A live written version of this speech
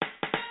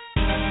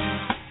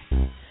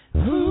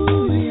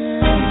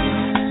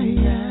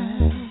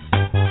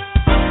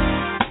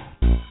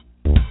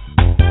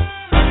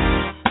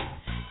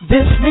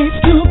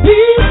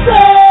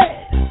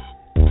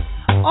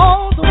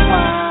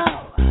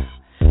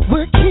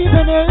We're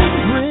keeping it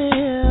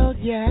real,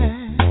 yeah.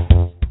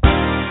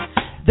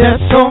 There's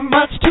so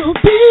much to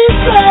be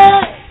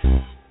said.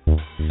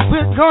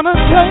 We're gonna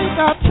take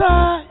our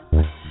time.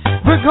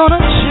 We're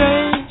gonna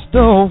change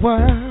the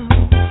world.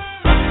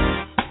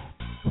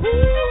 Ooh,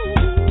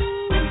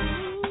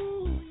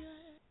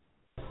 yeah.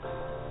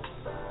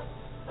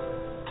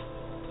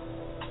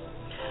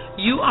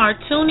 You are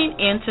tuning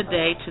in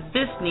today to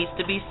This Needs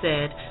to Be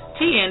Said,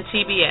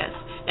 TNTBS,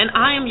 and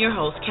I am your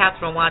host,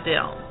 Catherine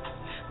Waddell.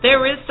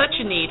 There is such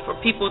a need for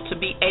people to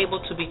be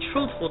able to be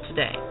truthful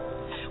today.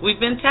 We've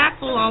been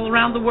tactful all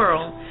around the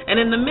world, and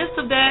in the midst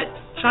of that,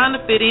 trying to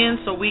fit in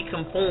so we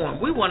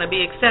conform. We want to be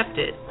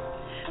accepted.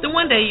 Then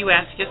one day you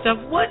ask yourself,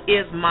 what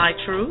is my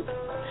truth?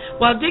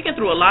 While digging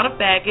through a lot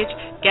of baggage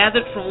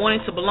gathered from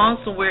wanting to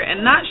belong somewhere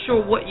and not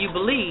sure what you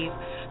believe,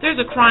 there's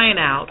a crying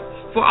out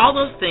for all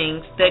those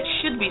things that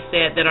should be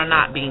said that are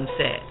not being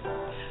said.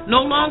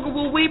 No longer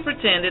will we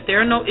pretend that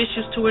there are no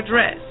issues to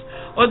address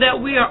or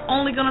that we are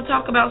only going to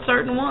talk about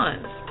certain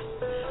ones.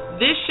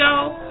 This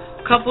show,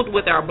 coupled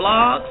with our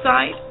blog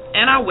site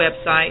and our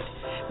website,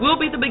 will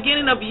be the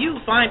beginning of you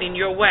finding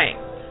your way.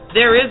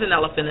 There is an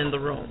elephant in the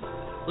room.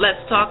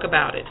 Let's talk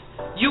about it.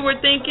 You were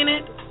thinking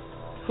it?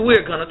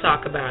 We're going to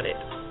talk about it.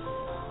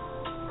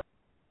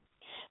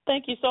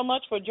 Thank you so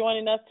much for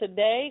joining us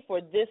today for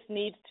This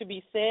Needs to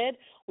Be Said.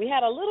 We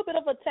had a little bit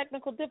of a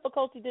technical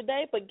difficulty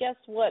today, but guess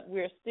what?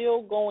 We're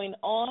still going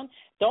on.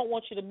 Don't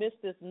want you to miss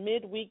this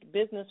midweek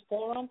business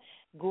forum.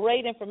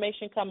 Great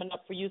information coming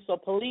up for you, so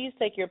please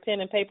take your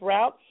pen and paper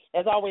out.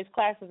 As always,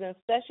 class is in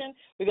session.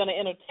 We're going to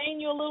entertain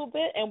you a little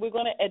bit, and we're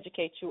going to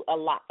educate you a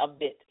lot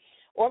of it.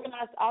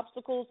 Organized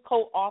Obstacles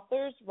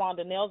co-authors,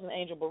 Rhonda Nels and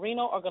Angel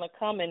Barino, are going to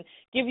come and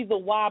give you the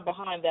why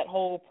behind that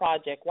whole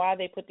project, why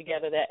they put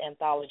together that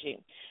anthology.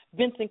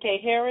 Vincent K.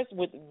 Harris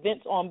with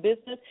Vince on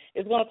Business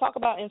is going to talk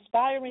about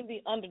inspiring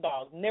the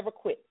underdog. Never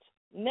quit.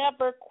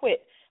 Never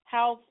quit.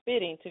 How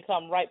fitting to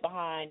come right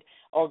behind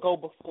or go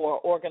before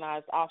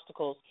Organized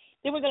Obstacles.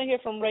 Then we're going to hear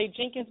from Ray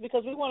Jenkins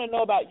because we want to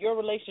know about your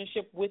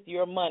relationship with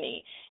your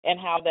money and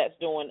how that's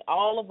doing.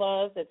 All of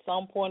us at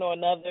some point or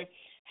another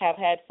have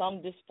had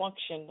some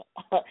dysfunction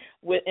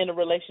in a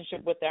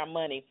relationship with our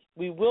money.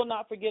 We will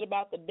not forget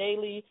about the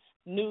daily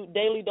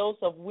dose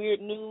of weird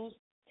news.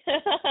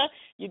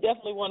 You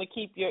definitely want to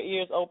keep your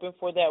ears open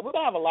for that. We're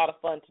going to have a lot of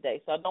fun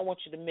today, so I don't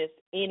want you to miss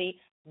any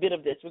bit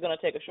of this. We're going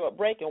to take a short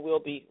break, and we'll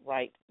be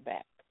right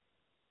back.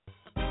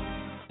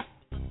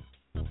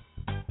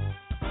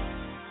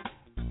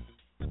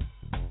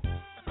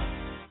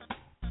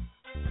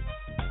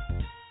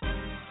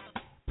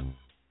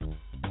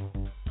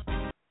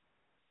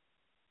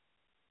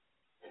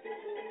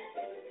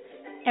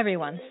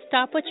 Everyone,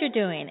 stop what you're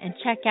doing and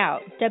check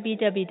out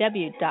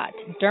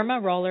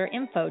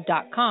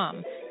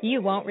www.dermarollerinfo.com.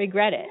 You won't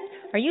regret it.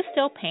 Are you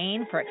still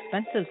paying for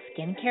expensive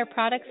skincare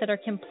products that are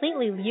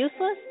completely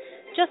useless?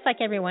 Just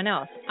like everyone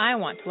else, I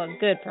want to look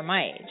good for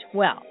my age.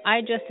 Well, I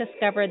just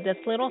discovered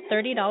this little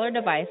 $30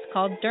 device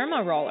called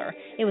Derma Roller.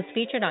 It was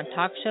featured on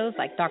talk shows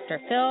like Dr.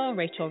 Phil,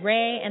 Rachel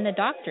Ray, and The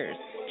Doctors.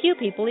 Few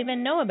people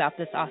even know about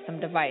this awesome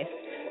device.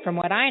 From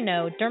what I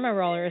know, Derma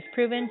Roller is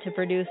proven to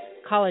produce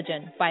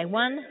collagen by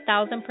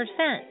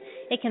 1,000%.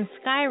 It can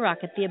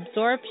skyrocket the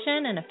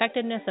absorption and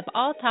effectiveness of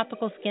all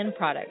topical skin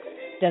products.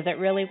 Does it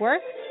really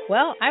work?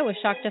 Well, I was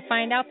shocked to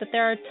find out that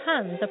there are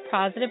tons of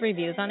positive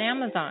reviews on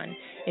Amazon.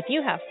 If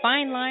you have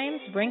fine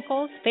lines,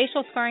 wrinkles,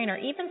 facial scarring, or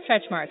even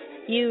stretch marks,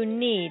 you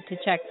need to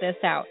check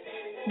this out.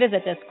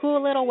 Visit this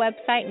cool little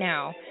website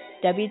now,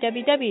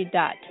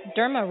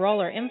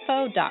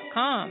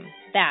 www.dermarollerinfo.com.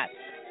 That's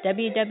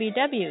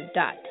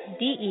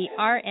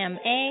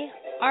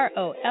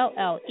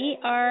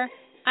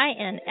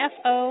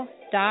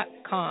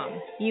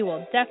www.dermarollerinfo.com. You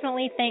will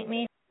definitely thank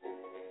me.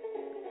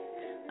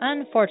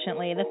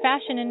 Unfortunately, the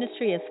fashion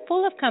industry is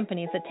full of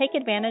companies that take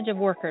advantage of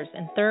workers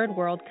in third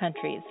world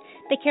countries.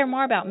 They care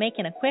more about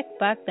making a quick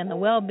buck than the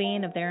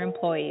well-being of their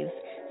employees.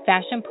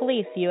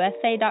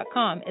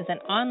 FashionPoliceUSA.com is an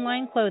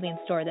online clothing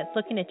store that's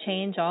looking to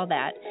change all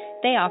that.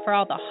 They offer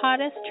all the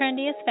hottest,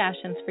 trendiest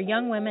fashions for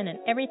young women, and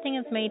everything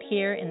is made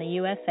here in the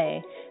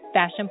USA.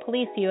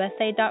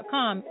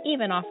 FashionPoliceUSA.com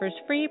even offers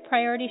free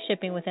priority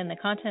shipping within the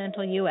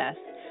continental U.S.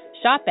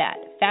 Shop at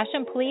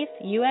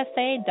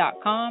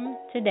FashionPoliceUSA.com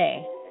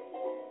today.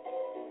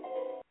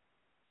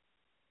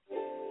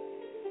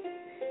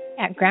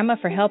 At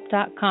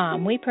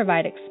GrandmaForHelp.com, we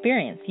provide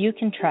experience you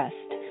can trust.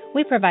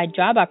 We provide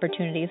job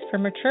opportunities for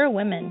mature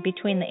women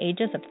between the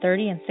ages of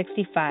 30 and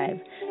 65.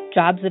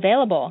 Jobs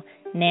available: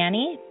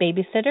 nanny,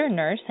 babysitter,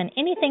 nurse, and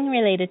anything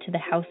related to the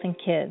house and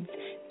kids.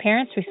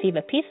 Parents receive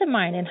a peace of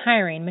mind in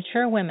hiring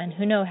mature women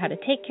who know how to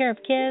take care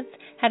of kids,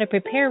 how to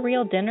prepare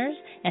real dinners,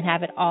 and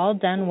have it all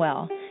done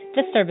well.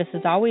 This service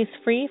is always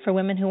free for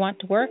women who want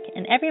to work,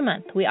 and every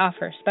month we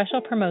offer special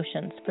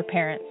promotions for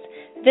parents.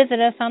 Visit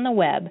us on the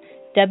web,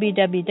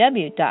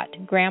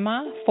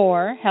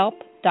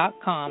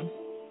 www.grandmaforhelp.com.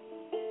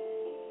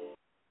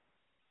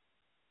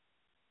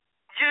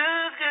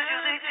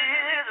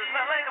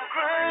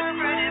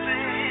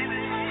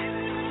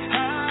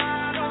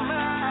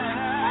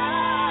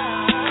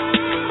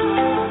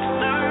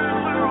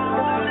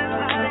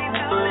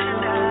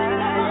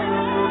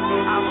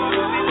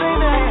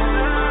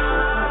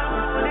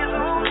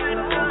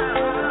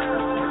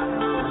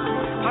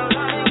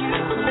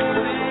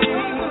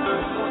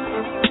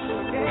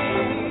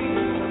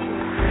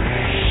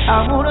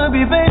 I wanna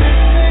be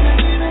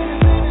famous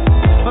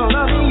for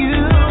loving you.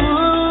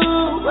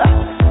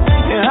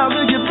 And how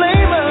could you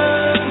blame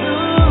us?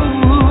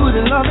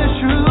 The love is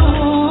true.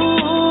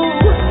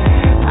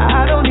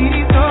 I don't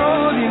need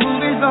cars,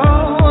 movies,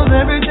 songs,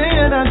 everything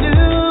that I do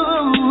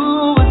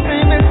is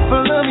famous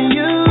for loving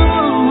you.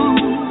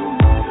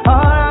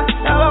 Alright.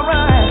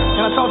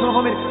 Can I talk to them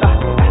for a minute?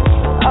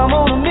 I'm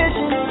on a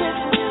mission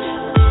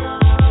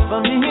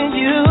for me and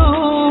you.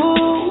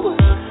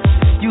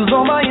 Use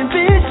all my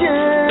ambition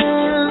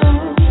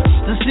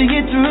to see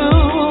it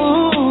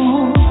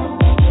through.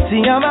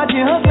 See, I'm out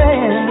here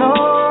hustling,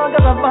 Lord,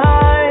 'cause I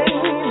fight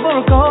for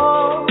a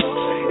cause.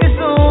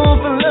 It's all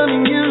for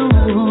loving you.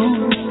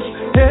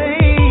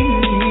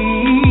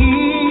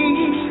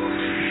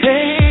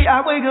 Hey,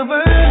 I wake up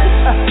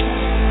early,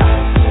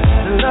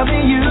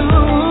 loving you.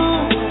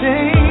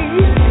 Hey,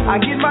 I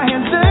get my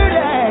hands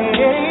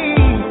dirty,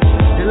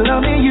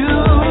 loving you.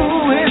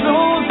 It's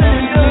all said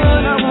and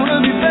done. I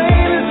wanna be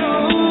famous,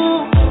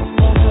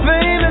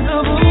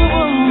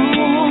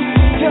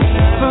 just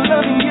for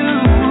loving you.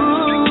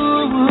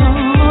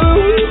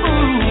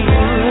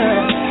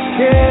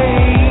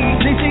 Hey,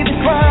 they see the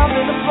crowd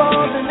and the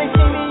applause, and they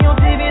see me on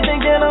TV,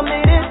 think that I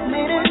made it.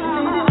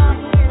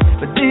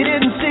 But they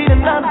didn't see the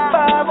 9 to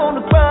 5 on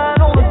the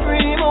grind, on the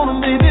dream, on the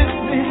maybe.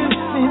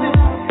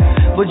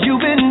 But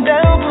you've been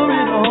down for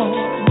it all.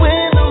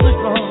 When those are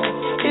gone,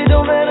 it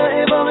don't matter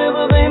if I'm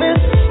ever famous,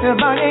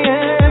 if I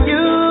can't have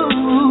you.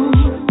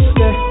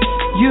 Yeah,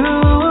 you.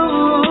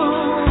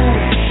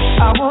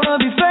 I wanna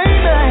be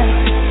famous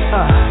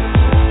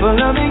for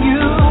loving you.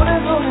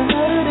 That's all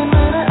that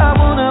matters. I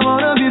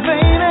wanna be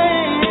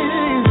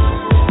famous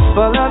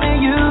for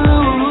loving you.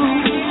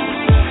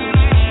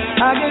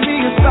 I can be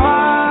a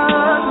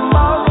star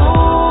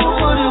tomorrow,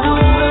 but it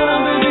wouldn't matter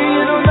to be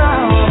it or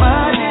now.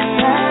 I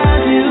just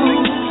had you.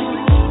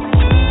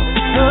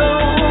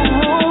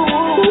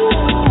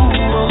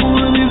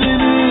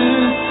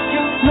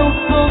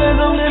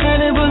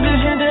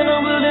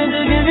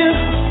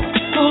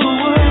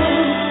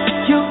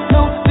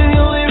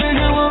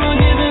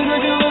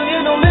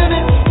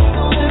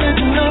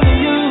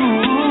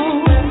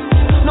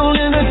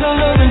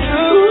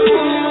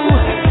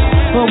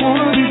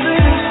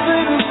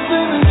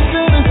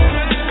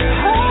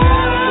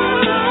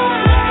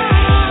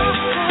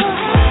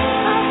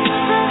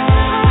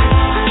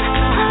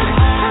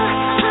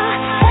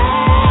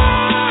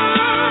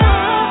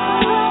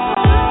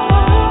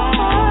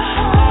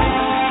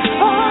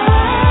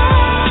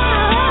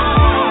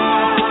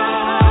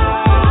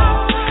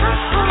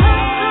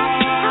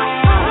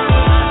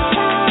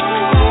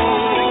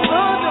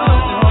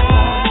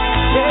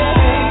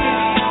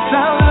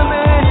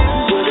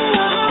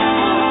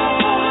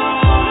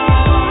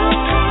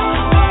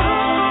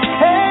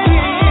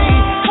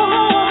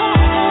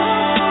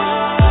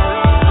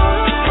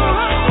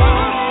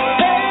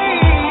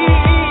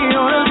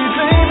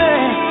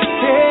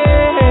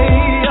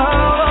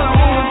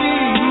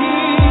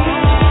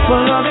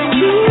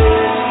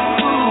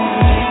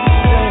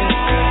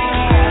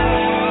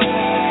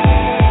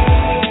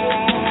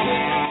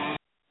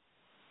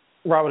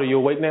 Robert, are you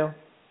awake now?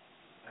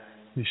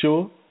 You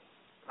sure?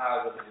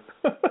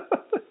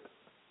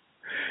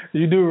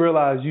 You do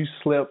realize you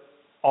slept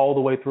all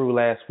the way through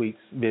last week's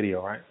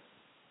video, right?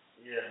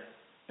 Yeah.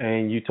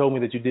 And you told me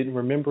that you didn't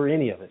remember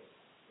any of it.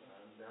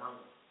 No.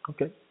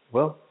 Okay.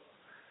 Well,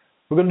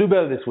 we're going to do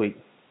better this week.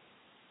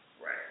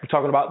 Right. We're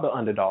talking about the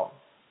underdog.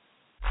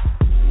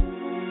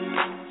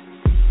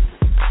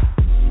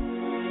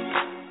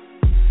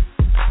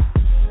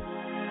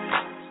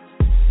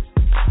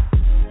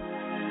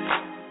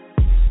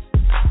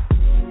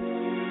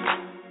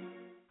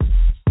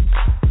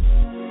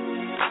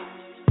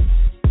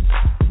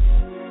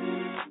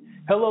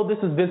 Hello, this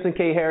is Vincent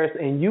K. Harris,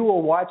 and you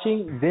are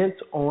watching Vince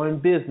on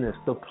Business,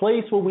 the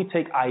place where we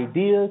take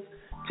ideas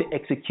to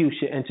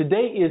execution. And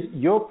today is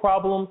Your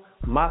Problem,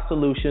 My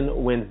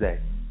Solution Wednesday.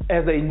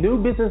 As a new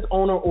business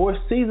owner or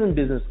seasoned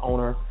business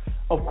owner,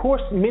 of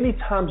course, many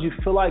times you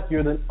feel like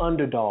you're the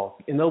underdog.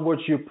 In other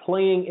words, you're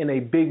playing in a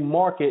big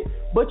market,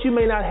 but you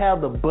may not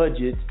have the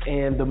budget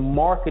and the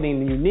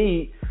marketing you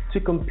need to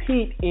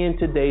compete in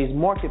today's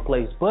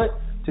marketplace. But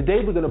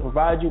today we're going to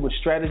provide you with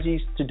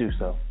strategies to do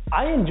so.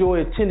 I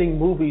enjoy attending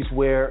movies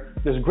where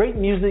there's great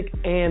music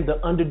and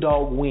the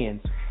underdog wins.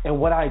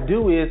 And what I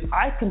do is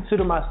I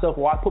consider myself,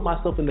 or I put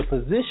myself in the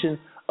position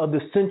of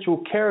the central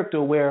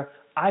character where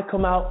I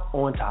come out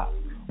on top.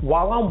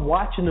 While I'm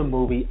watching the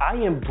movie, I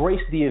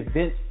embrace the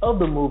events of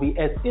the movie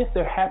as if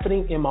they're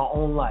happening in my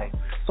own life.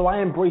 So I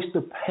embrace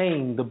the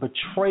pain, the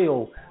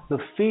betrayal, the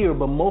fear,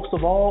 but most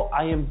of all,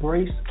 I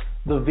embrace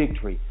the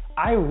victory.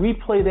 I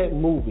replay that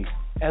movie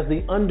as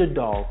the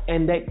underdog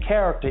and that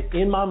character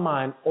in my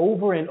mind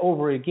over and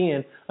over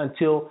again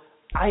until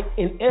I,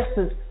 in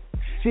essence,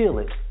 feel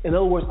it. In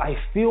other words, I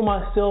feel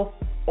myself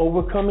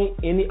overcoming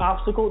any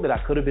obstacle that I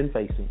could have been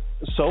facing.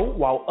 So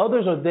while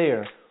others are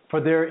there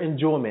for their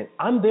enjoyment,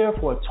 I'm there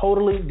for a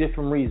totally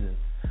different reason.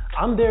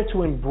 I'm there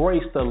to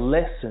embrace the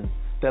lesson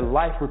that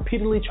life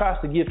repeatedly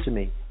tries to give to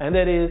me, and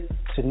that is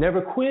to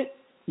never quit.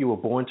 You were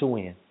born to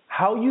win.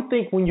 How you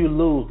think when you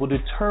lose will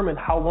determine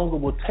how long it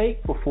will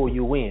take before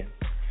you win.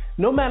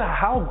 No matter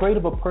how great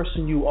of a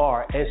person you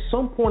are, at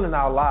some point in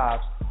our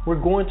lives, we're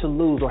going to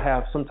lose or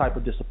have some type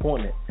of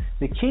disappointment.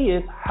 The key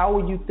is, how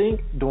will you think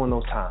during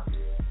those times?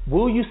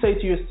 Will you say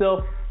to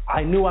yourself,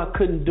 I knew I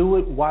couldn't do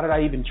it, why did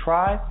I even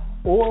try?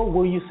 Or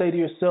will you say to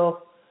yourself,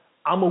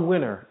 I'm a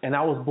winner and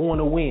I was born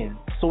to win,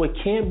 so it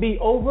can't be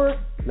over,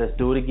 let's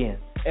do it again.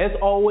 As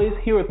always,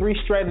 here are 3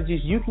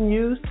 strategies you can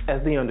use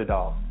as the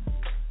underdog.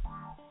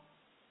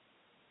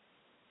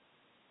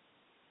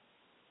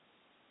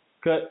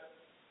 Cut.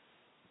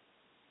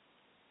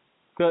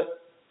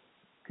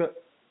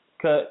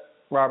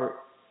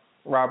 Robert.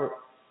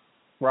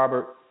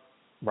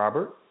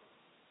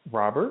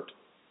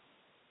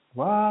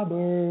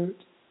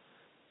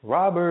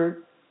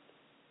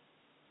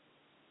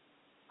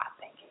 I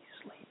think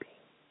he's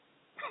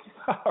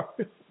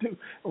sleeping.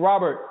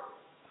 Robert.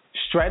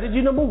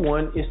 Strategy number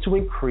 1 is to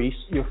increase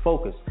your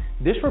focus.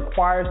 This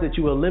requires that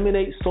you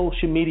eliminate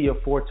social media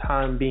for a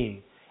time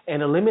being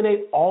and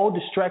eliminate all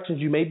distractions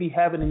you may be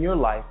having in your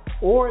life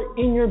or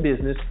in your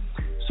business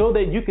so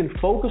that you can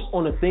focus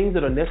on the things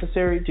that are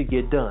necessary to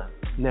get done.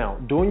 Now,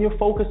 during your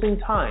focusing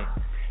time,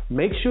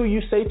 make sure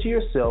you say to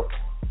yourself,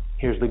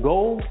 here's the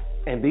goal,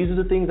 and these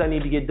are the things I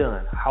need to get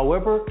done.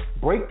 However,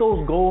 break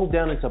those goals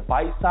down into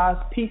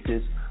bite-sized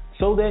pieces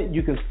so that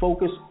you can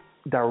focus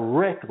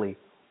directly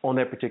on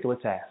that particular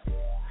task.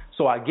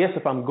 So I guess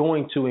if I'm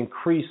going to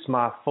increase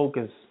my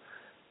focus,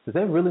 does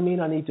that really mean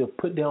I need to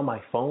put down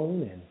my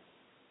phone and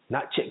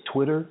not check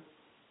Twitter,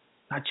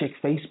 not check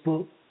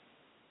Facebook,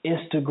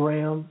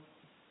 Instagram,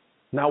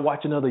 not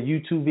watch another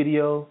YouTube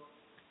video?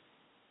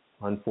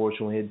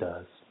 Unfortunately, it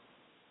does.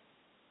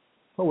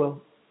 Oh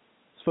well,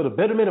 it's for the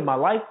betterment of my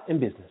life and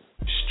business.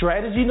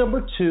 Strategy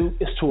number 2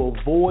 is to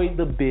avoid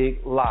the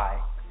big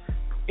lie.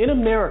 In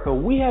America,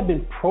 we have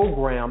been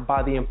programmed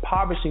by the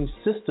impoverishing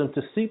system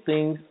to see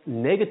things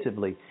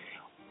negatively.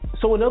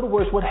 So in other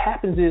words, what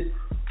happens is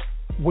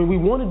when we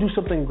want to do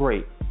something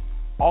great,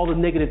 all the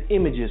negative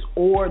images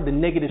or the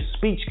negative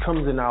speech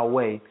comes in our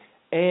way,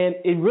 and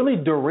it really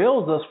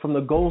derails us from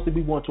the goals that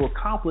we want to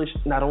accomplish,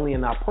 not only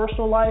in our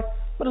personal life,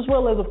 but as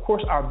well as, of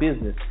course, our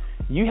business.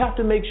 You have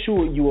to make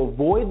sure you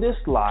avoid this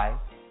lie,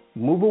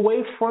 move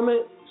away from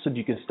it so that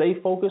you can stay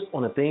focused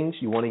on the things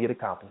you want to get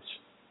accomplished.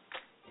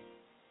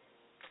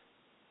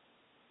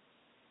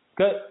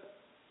 Cut.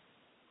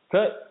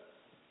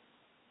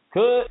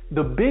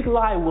 The big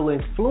lie will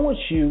influence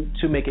you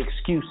to make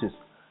excuses.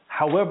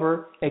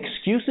 However,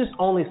 excuses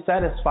only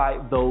satisfy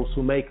those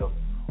who make them.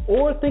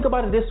 Or think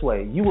about it this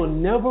way, you will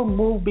never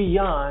move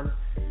beyond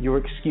your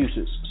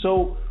excuses.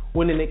 So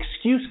when an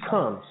excuse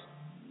comes,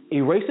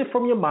 erase it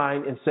from your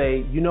mind and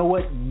say, you know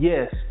what,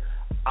 yes,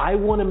 I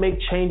want to make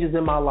changes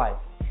in my life.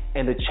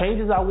 And the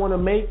changes I want to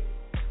make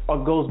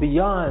goes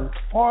beyond,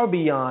 far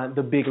beyond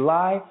the big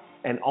lie.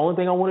 And the only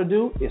thing I want to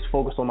do is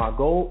focus on my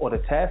goal or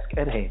the task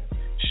at hand.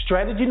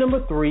 Strategy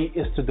number 3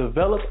 is to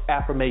develop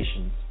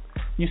affirmations.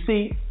 You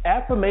see,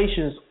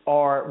 affirmations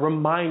are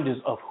reminders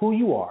of who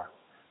you are,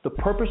 the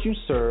purpose you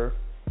serve,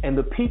 and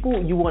the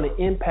people you want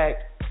to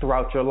impact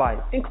throughout your life,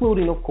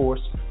 including, of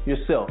course,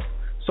 yourself.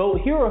 So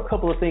here are a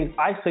couple of things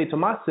I say to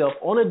myself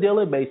on a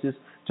daily basis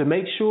to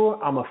make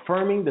sure I'm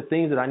affirming the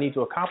things that I need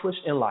to accomplish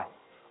in life.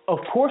 Of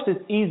course,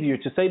 it's easier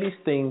to say these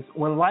things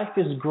when life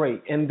is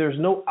great and there's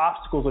no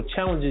obstacles or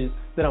challenges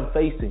that I'm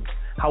facing.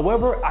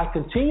 However, I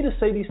continue to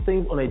say these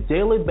things on a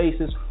daily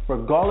basis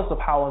regardless of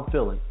how I'm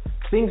feeling.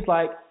 Things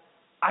like,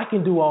 I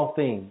can do all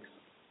things.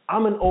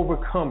 I'm an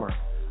overcomer.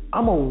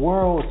 I'm a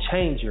world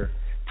changer.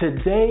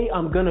 Today,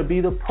 I'm going to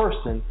be the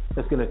person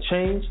that's going to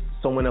change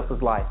someone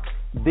else's life.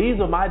 These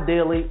are my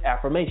daily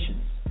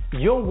affirmations.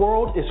 Your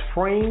world is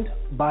framed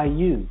by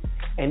you.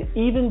 And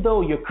even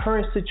though your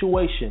current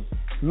situation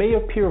may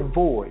appear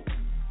void,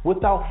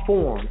 without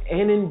form,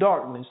 and in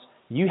darkness,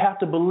 you have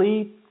to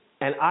believe,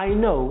 and I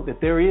know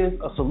that there is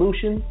a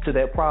solution to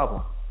that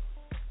problem.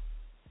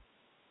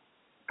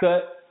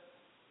 Cut.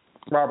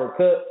 Robert,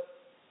 cut.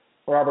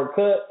 Robert,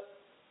 cut.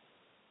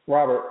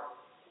 Robert,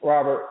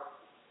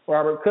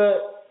 cut.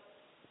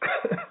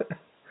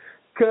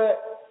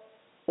 Cut.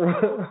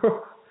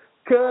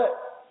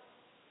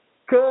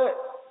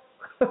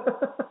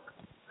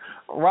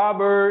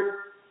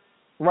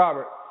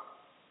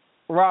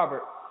 Robert.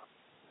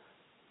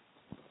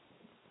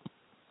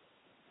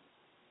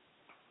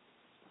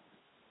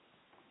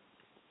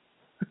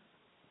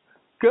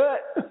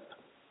 Cut.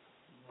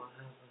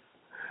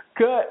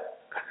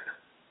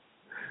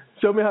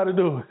 Show me how to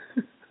do it.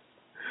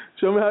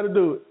 Show me how to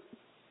do it.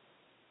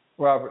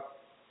 Robert.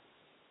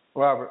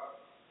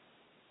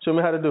 Show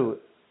me how to do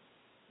it.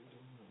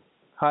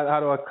 How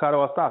do I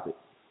stop it?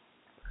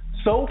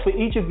 So for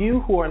each of you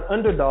who are an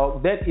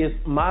underdog, that is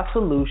my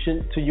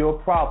solution to your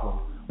problem.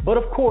 But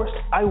of course,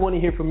 I want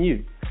to hear from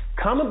you.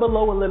 Comment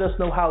below and let us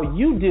know how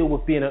you deal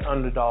with being an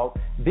underdog.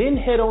 Then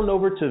head on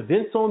over to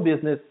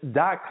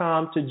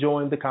VinceOnBusiness.com to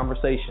join the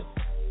conversation.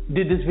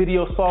 Did this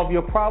video solve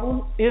your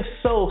problem? If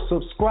so,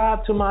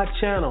 subscribe to my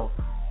channel.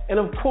 And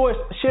of course,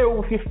 share it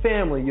with your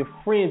family, your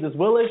friends, as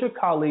well as your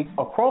colleagues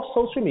across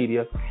social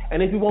media.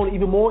 And if you want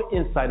even more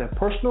insight and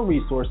personal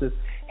resources,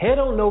 head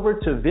on over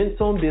to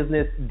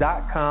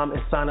vinceonbusiness.com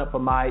and sign up for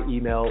my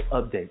email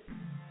update.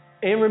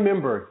 And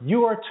remember,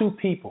 you are two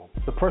people,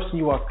 the person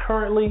you are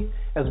currently,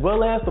 as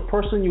well as the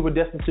person you were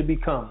destined to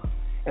become.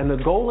 And the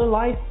goal in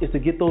life is to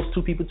get those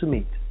two people to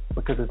meet,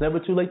 because it's never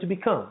too late to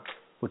become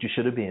what you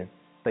should have been.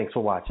 Thanks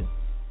for watching.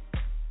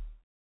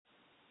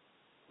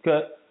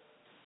 Cut.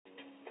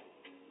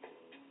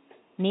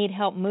 Need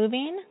help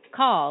moving?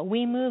 Call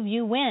We Move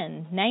You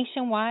Win,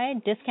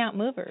 nationwide discount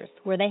movers,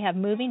 where they have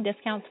moving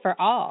discounts for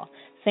all,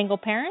 single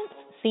parents,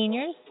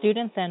 seniors,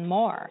 students, and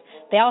more.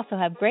 They also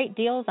have great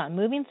deals on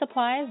moving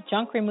supplies,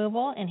 junk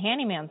removal, and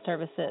handyman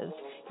services.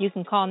 You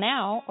can call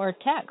now or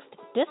text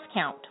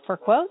discount for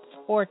quotes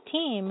or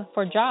team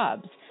for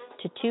jobs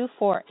to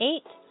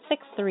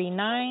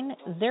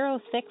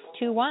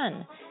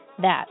 248-639-0621.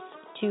 That's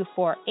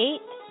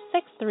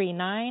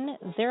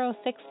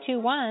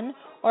 248-639-0621,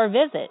 or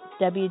visit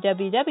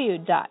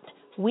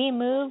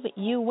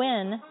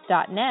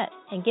www.wemoveyouwin.net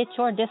and get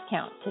your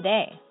discount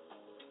today.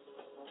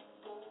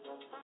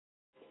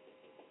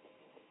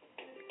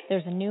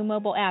 There's a new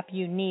mobile app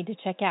you need to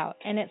check out,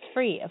 and it's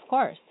free, of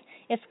course.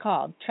 It's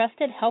called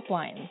Trusted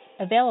Helplines,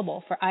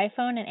 available for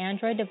iPhone and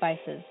Android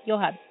devices. You'll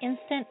have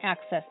instant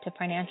access to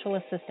financial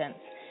assistance.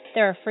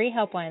 There are free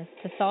helplines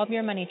to solve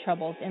your money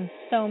troubles in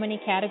so many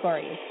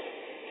categories: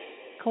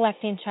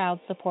 collecting child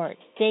support,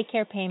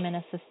 daycare payment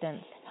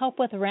assistance, help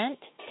with rent,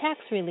 tax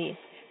relief,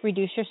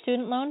 reduce your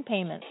student loan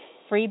payments,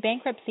 free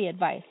bankruptcy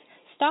advice,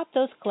 stop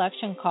those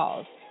collection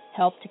calls,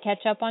 help to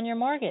catch up on your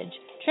mortgage,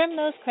 trim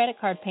those credit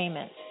card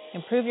payments,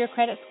 improve your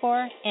credit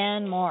score,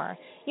 and more.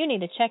 You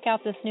need to check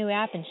out this new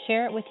app and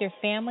share it with your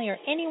family or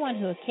anyone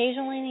who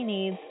occasionally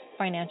needs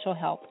financial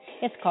help.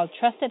 It's called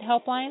Trusted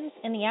Helplines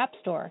in the App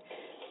Store.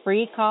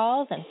 Free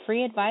calls and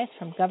free advice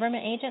from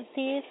government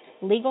agencies,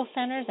 legal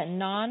centers, and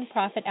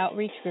non-profit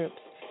outreach groups.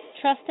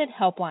 Trusted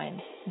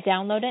Helplines.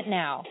 Download it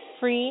now,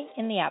 free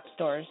in the app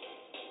stores.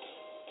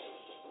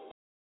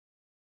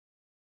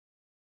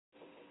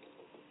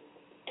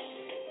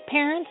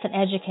 Parents and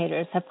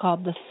educators have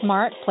called the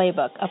Smart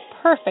Playbook a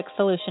perfect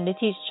solution to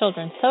teach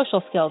children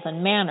social skills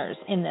and manners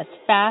in this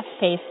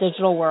fast-paced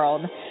digital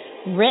world.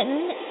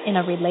 Written in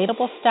a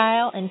relatable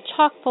style and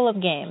chock full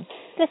of games,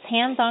 this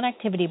hands-on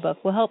activity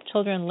book will help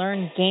children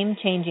learn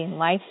game-changing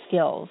life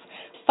skills.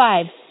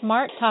 5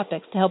 smart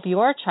topics to help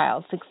your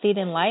child succeed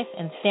in life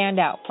and stand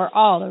out for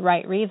all the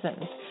right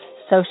reasons: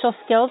 social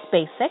skills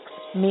basics,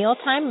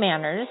 mealtime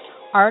manners,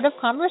 art of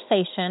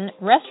conversation,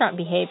 restaurant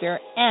behavior,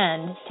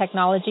 and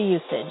technology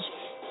usage.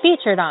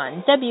 Featured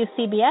on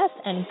WCBS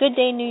and Good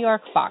Day New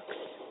York Fox.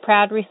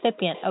 Proud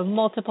recipient of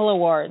multiple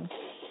awards.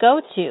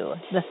 Go to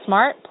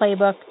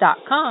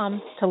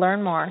thesmartplaybook.com to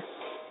learn more.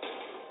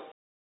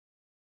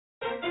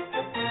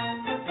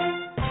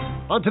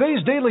 On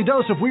today's Daily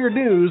Dose of Weird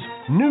News,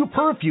 new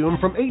perfume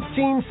from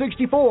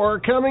 1864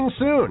 coming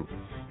soon.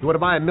 You want to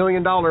buy $1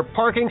 million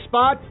parking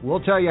spot?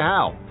 We'll tell you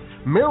how.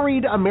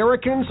 Married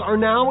Americans are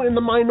now in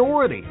the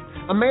minority.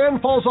 A man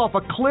falls off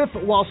a cliff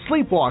while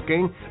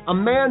sleepwalking. A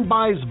man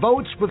buys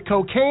votes with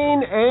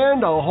cocaine,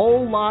 and a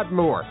whole lot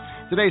more.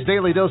 Today's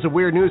Daily Dose of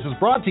Weird News is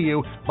brought to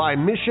you by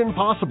Mission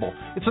Possible.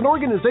 It's an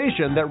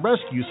organization that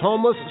rescues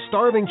homeless,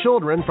 starving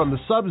children from the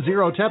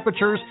sub-zero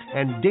temperatures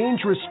and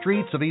dangerous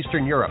streets of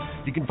Eastern Europe.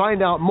 You can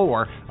find out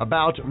more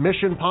about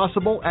Mission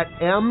Possible at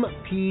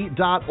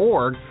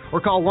mp.org or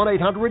call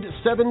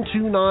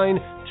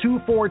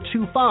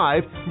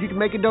 1-800-729-2425. You can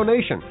make a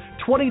donation.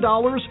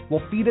 $20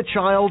 will feed a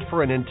child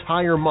for an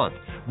entire month.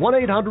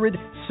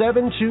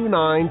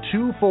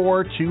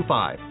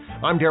 1-800-729-2425.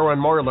 I'm Darren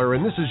Marlar,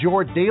 and this is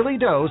your Daily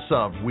Dose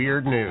of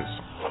Weird News.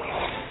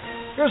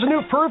 There's a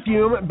new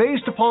perfume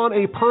based upon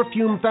a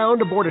perfume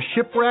found aboard a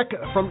shipwreck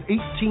from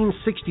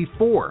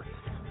 1864.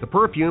 The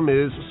perfume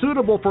is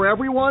suitable for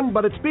everyone,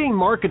 but it's being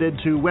marketed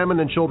to women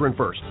and children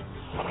first.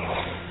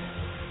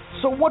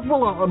 So what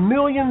will $1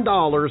 million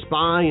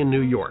buy in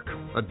New York?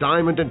 A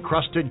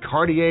diamond-encrusted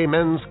Cartier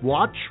men's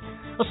watch?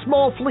 A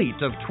small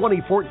fleet of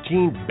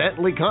 2014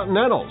 Bentley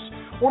Continentals?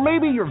 Or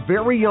maybe your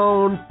very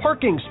own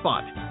parking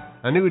spot?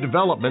 A new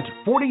development,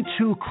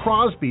 42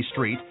 Crosby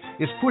Street,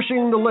 is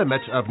pushing the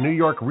limit of New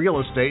York real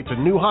estate to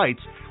new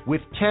heights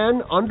with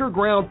 10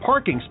 underground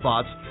parking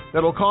spots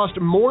that will cost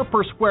more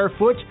per square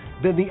foot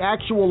than the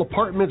actual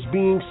apartments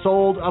being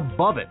sold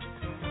above it.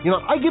 You know,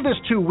 I give this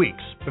 2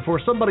 weeks before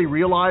somebody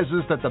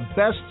realizes that the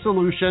best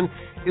solution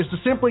is to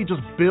simply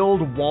just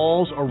build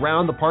walls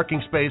around the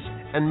parking space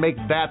and make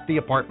that the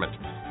apartment.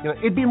 You know,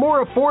 it'd be more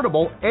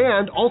affordable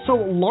and also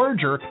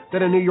larger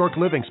than a New York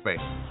living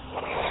space.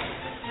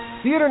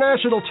 The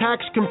International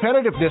Tax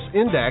Competitiveness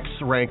Index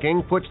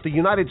ranking puts the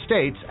United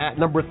States at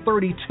number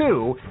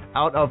 32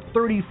 out of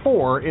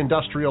 34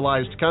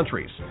 industrialized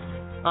countries.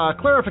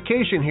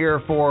 Clarification here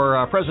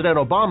for President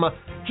Obama,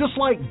 just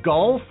like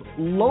golf,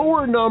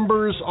 lower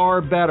numbers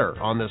are better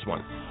on this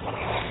one.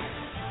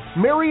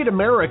 Married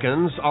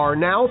Americans are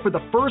now, for the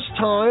first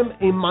time,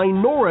 a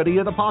minority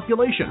of the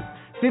population.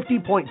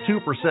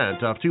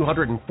 50.2% of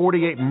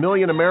 248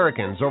 million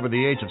Americans over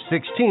the age of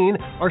 16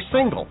 are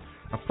single,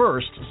 a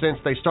first since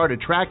they started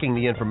tracking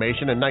the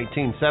information in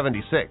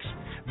 1976.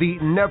 The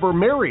never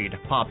married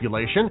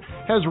population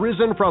has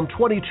risen from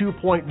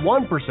 22.1%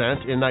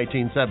 in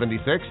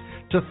 1976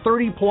 to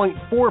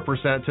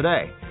 30.4%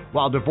 today,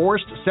 while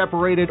divorced,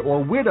 separated,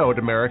 or widowed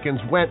Americans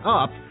went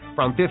up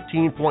from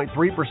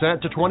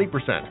 15.3% to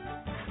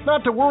 20%.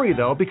 Not to worry,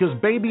 though, because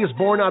babies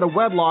born out of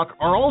wedlock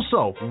are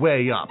also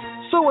way up.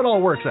 So it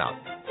all works out.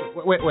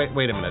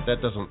 Wait a minute.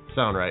 That doesn't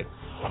sound right.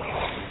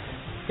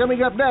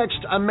 Coming up next,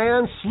 a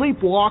man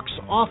sleepwalks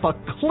off a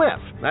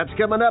cliff. That's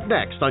coming up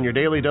next on your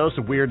Daily Dose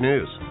of Weird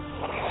News.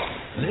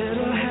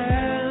 Little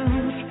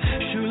hands,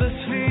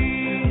 shoeless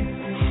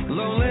feet,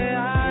 lonely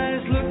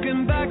eyes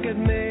looking back at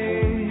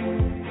me.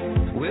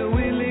 Will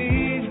we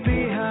leave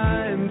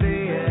behind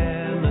the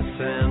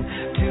innocent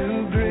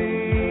to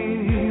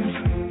grieve?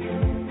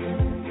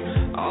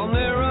 On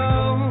their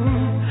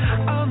own,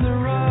 on the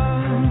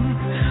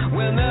run,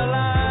 when their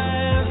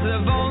lives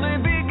have only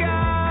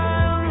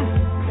begun.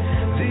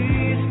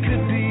 These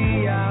could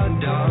be our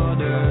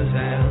daughters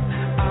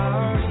and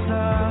our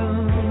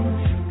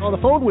sons. On the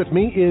phone with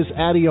me is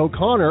Addie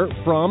O'Connor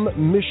from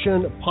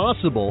Mission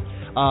Possible.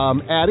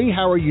 Addie,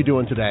 how are you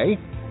doing today?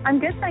 I'm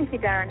good, thank you,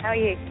 Darren. How are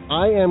you?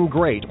 I am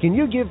great. Can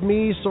you give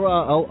me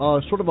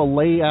sort of a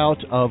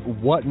layout of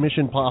what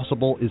Mission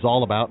Possible is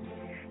all about?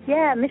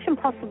 Yeah, Mission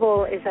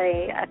Possible is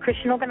a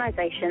Christian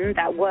organization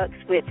that works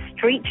with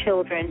street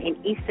children in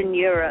Eastern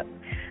Europe.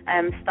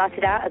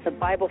 Started out as a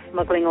Bible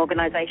smuggling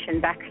organization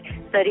back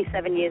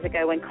 37 years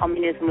ago when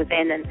communism was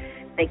in and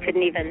they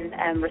couldn't even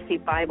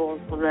receive Bibles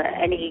or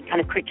any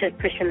kind of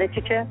Christian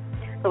literature.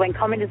 So when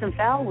communism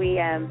fell, we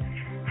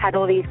had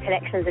all these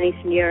connections in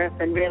Eastern Europe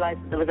and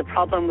realized that there was a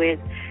problem with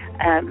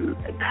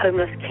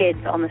homeless kids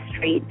on the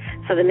street.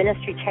 So the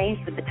ministry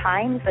changed with the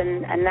times,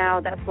 and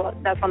now that's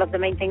one of the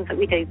main things that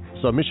we do.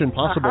 So Mission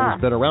Possible has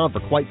been around for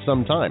quite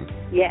some time.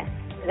 Yes,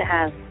 it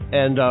has.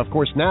 And, of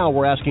course, now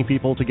we're asking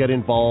people to get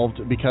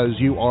involved because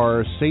you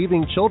are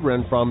saving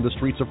children from the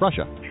streets of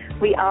Russia.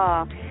 We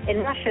are.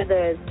 In Russia,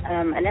 there's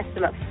an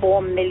estimate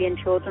 4 million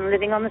children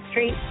living on the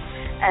street.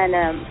 And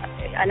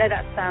I know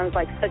that sounds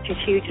like such a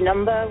huge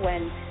number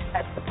when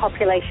that's the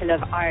population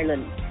of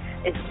Ireland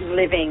is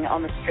living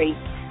on the street.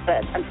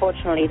 But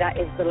unfortunately, that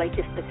is the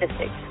latest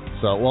statistics.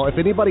 So, well, if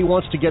anybody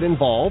wants to get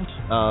involved,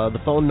 the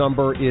phone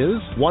number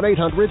is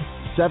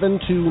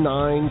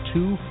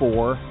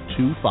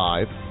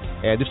 1-800-729-2425.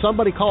 And if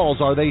somebody calls,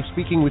 are they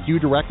speaking with you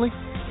directly?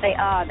 They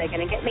are. They're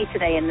going to get me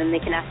today, and then they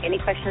can ask any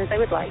questions they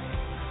would like.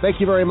 Thank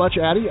you very much,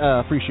 Addie.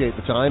 Appreciate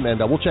the time, and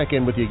we'll check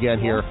in with you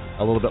again here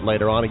a little bit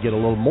later on and get a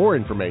little more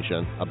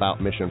information about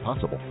Mission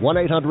Possible.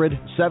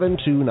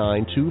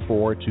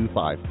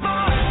 1-800-729-2425.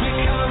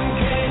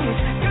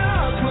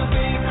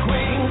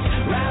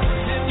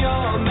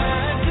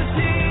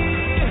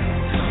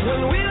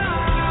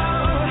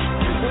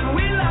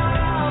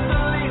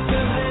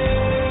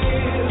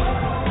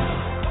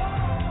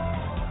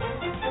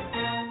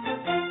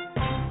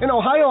 An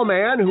Ohio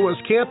man who was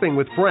camping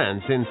with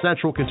friends in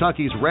central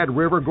Kentucky's Red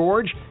River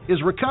Gorge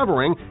is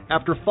recovering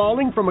after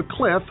falling from a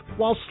cliff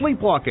while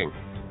sleepwalking.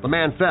 The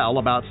man fell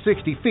about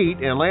 60 feet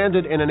and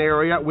landed in an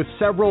area with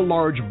several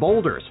large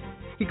boulders.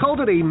 He called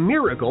it a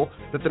miracle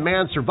that the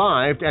man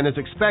survived and is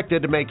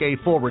expected to make a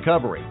full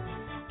recovery.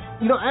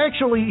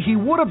 Actually, he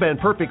would have been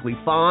perfectly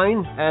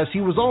fine as he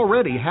was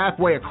already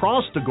halfway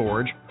across the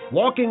gorge,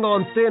 walking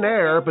on thin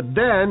air, but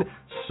then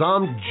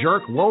some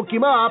jerk woke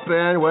him up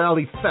and, well,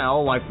 he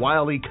fell like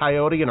Wile E.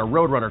 Coyote in a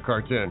Roadrunner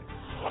cartoon.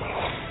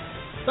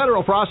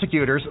 Federal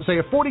prosecutors say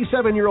a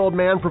 47-year-old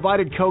man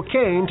provided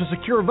cocaine to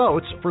secure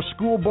votes for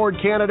school board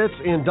candidates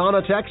in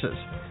Donna, Texas.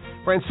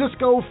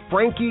 Francisco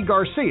Frankie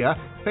Garcia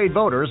paid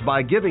voters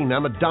by giving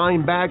them a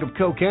dime bag of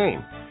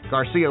cocaine.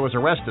 Garcia was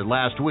arrested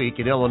last week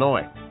in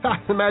Illinois.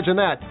 Imagine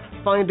that,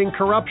 finding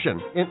corruption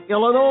in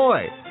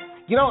Illinois.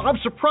 I'm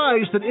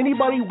surprised that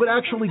anybody would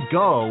actually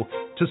go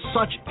to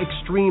such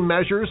extreme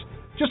measures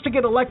just to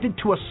get elected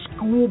to a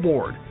school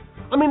board.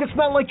 I mean, it's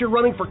not like you're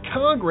running for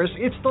Congress,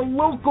 it's the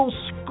local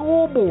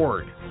school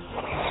board.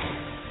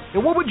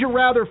 And what would you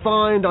rather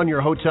find on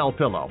your hotel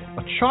pillow,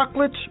 a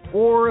chocolate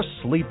or a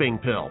sleeping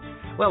pill?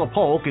 Well, a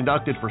poll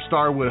conducted for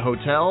Starwood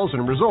Hotels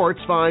and Resorts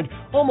find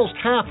almost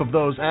half of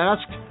those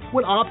asked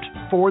would opt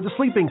for the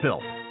sleeping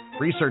pill.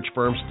 Research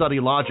firm Study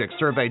Logic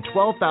surveyed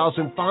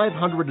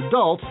 12,500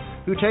 adults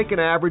who take an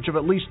average of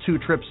at least 2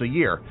 trips a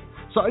year.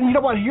 So, you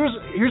know what?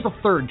 Here's the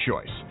third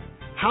choice.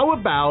 How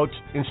about,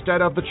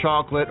 instead of the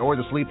chocolate or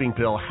the sleeping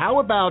pill, how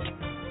about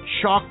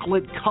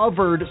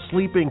chocolate-covered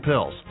sleeping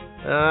pills?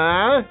 See,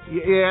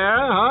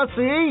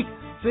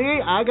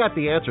 I got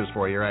the answers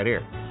for you right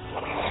here.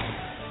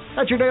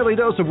 That's your Daily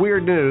Dose of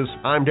Weird News.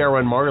 I'm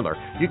Darren Marlar.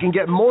 You can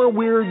get more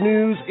weird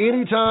news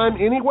anytime,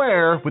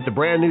 anywhere with the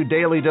brand new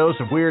Daily Dose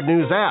of Weird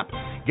News app.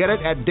 Get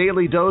it at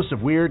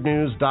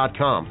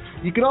dailydoseofweirdnews.com.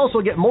 You can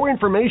also get more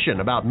information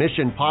about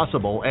Mission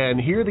Possible and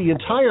hear the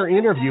entire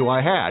interview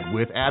I had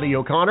with Addie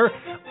O'Connor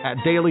at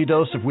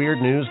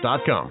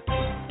dailydoseofweirdnews.com.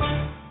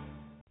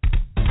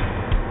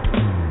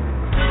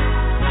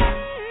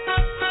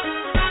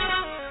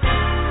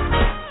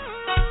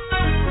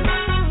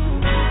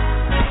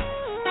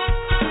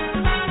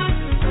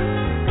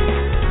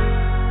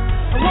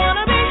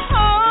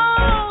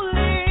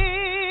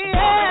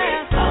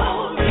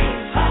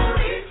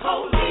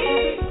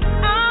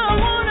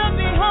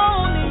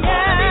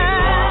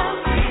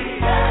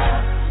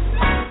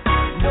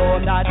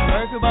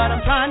 But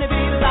I'm trying to be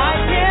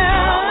like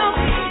him.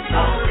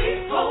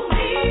 Holy,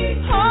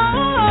 holy,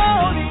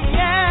 holy,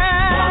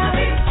 yeah. Wanna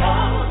be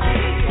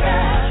holy,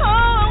 yeah. Oh,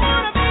 I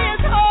wanna be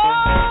as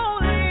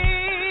holy,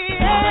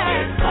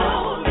 yeah.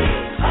 Holy,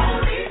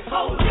 holy,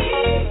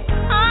 holy.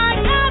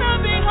 I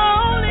gotta be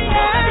holy,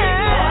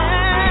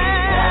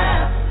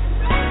 yeah.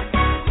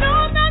 No,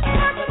 I'm not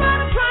perfect, but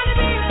I'm trying to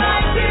be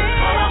like him.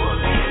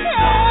 Holy,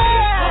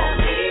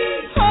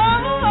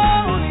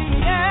 holy,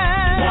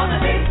 yeah.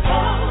 Wanna be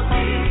holy.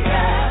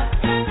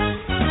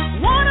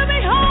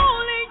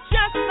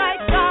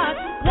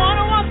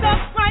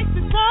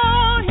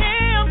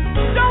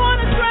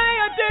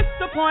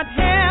 Want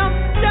him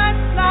just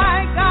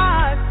like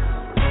God.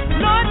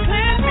 Lord,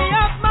 cleanse me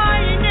of my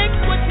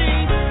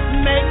iniquity.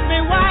 Make me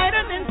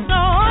whiter than snow.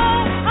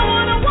 I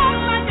want to walk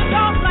like and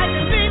talk like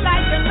and be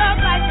like and love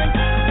like and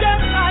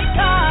just like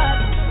God.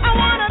 I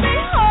want to be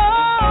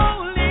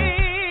holy.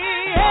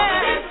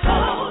 Yeah.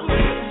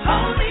 Holy,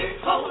 holy,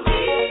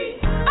 holy.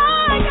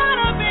 I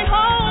gotta be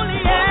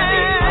holy,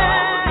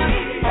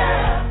 yeah.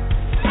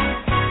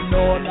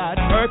 No, I'm not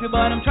perfect,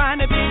 but I'm trying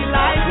to be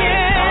like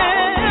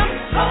him.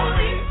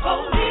 Holy.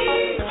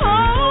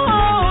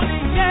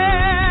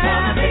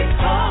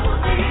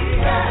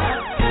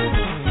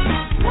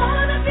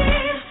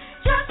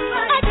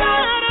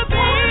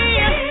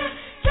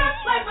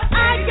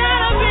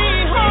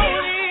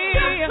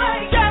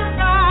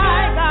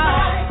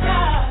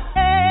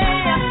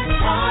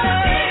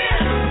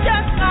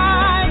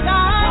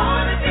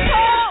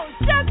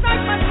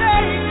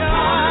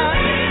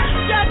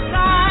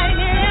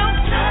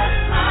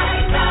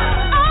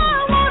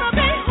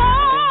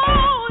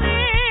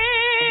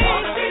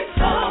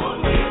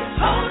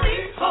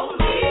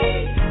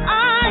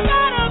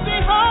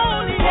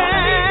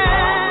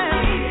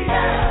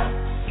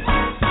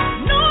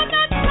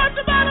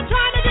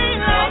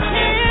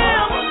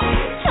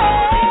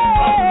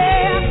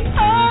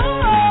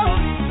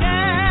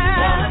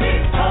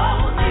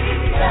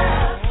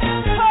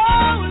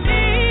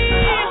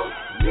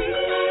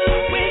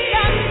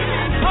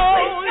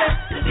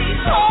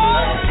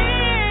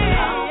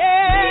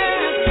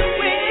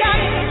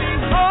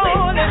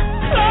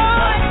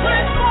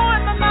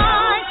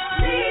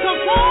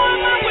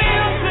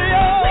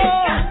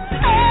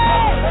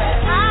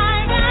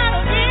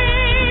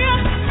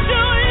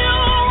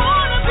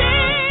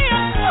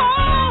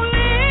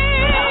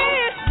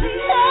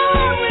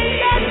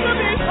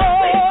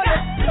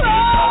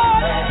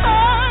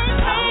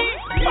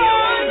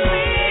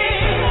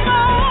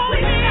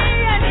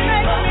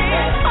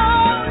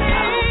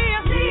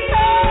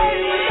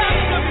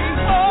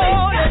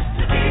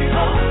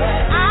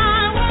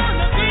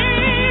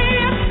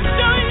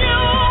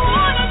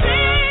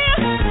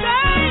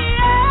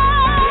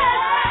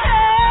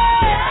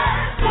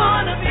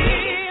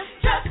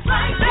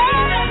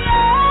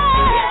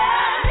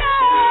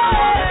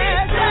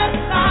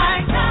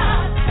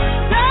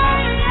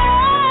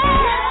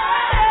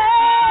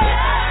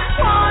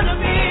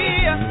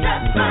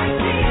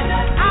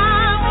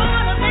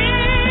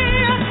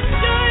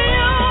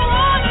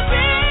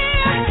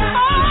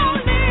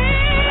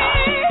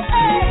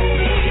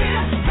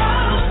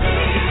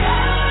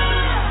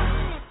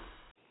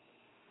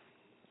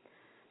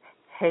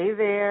 Hey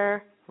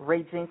there,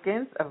 Ray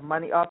Jenkins of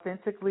Money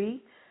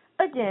Authentically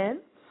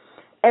again.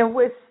 And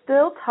we're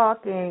still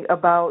talking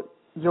about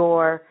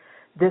your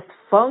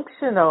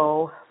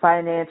dysfunctional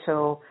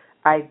financial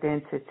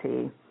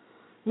identity.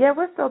 Yeah,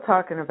 we're still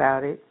talking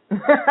about it.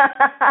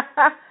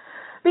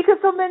 Because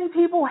so many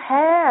people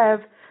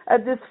have a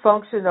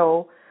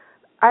dysfunctional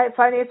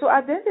financial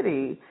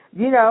identity.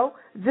 You know,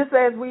 just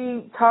as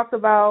we talked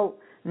about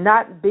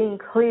not being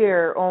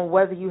clear on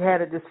whether you had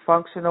a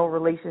dysfunctional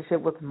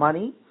relationship with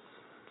money,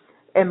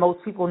 and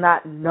most people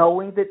not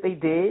knowing that they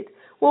did.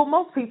 Well,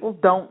 most people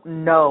don't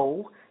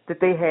know that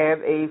they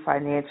have a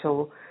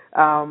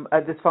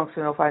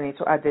dysfunctional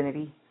financial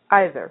identity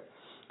either.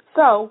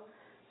 So,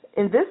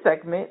 in this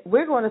segment,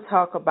 we're going to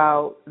talk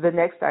about the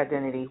next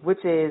identity, which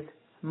is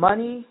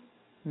Money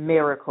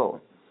Miracle.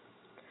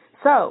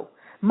 So,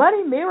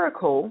 Money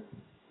Miracle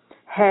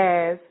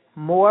has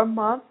more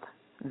month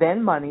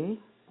than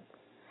money,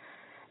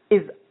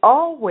 is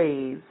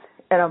always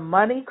at a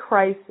money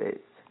crisis.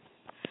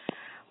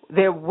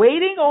 They're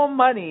waiting on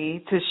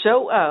money to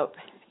show up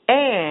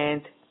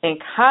and in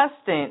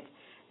constant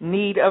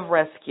need of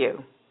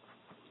rescue.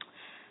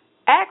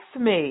 Ask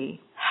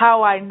me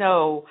how I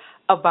know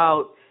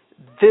about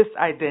this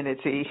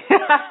identity.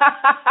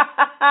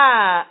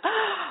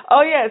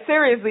 Oh, yeah,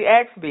 seriously,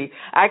 ask me.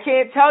 I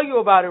can't tell you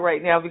about it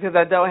right now because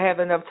I don't have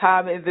enough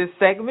time in this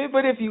segment,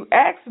 but if you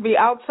ask me,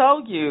 I'll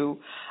tell you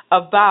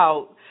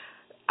about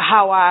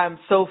how I'm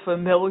so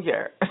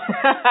familiar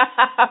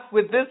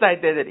with this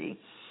identity.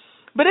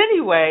 But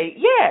anyway,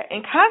 yeah,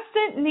 in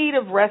constant need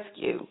of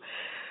rescue.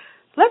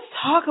 Let's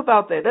talk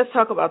about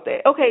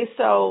that. Okay,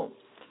 so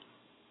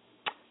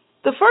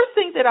the first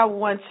thing that I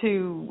want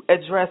to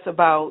address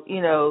about,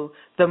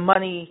 the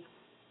money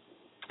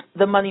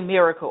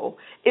miracle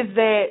is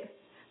that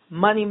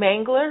money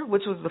mangler,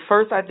 which was the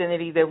first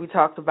identity that we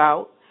talked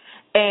about,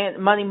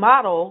 and money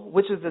model,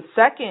 which was the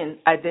second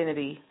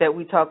identity that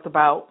we talked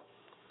about,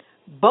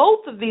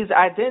 both of these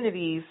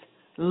identities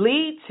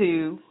lead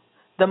to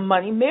the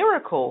money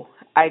miracle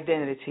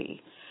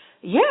identity.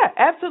 Yeah,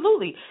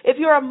 absolutely. If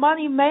you're a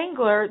money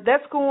mangler,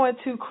 that's going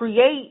to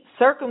create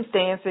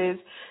circumstances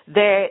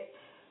that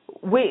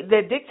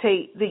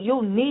dictate that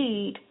you'll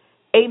need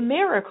a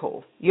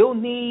miracle. You'll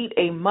need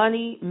a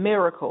money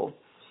miracle.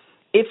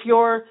 If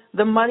you're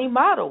the money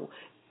model,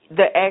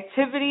 the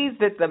activities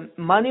that the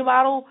money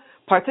model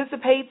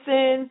participates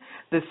in,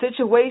 the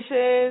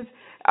situations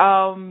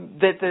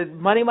that the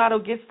money model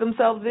gets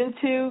themselves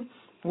into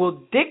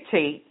will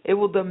dictate, it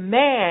will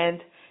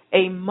demand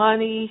a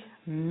money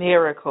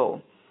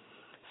miracle.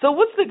 So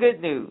what's the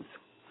good news?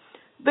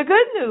 The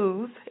good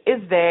news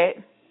is that,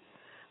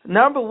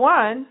 number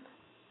one,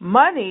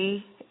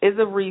 money is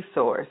a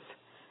resource.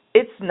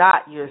 It's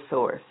not your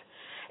source.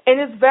 And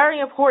it's very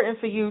important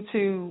for you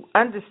to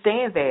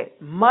understand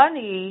that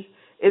money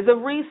is a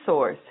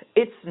resource.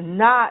 It's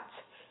not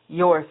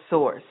your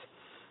source.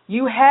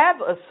 You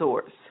have a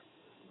source,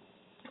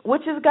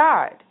 which is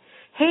God.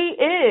 He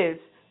is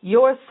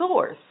your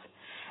source,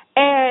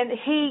 and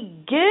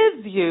He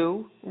gives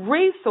you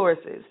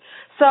resources.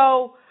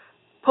 So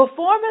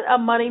performing a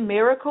money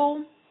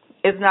miracle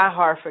is not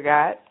hard for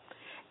God.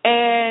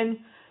 And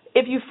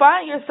if you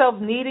find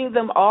yourself needing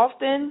them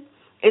often,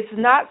 it's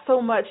not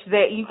so much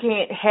that you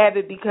can't have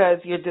it because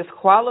you're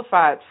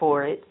disqualified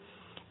for it.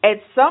 At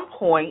some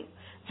point,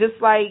 just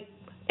like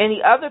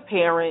any other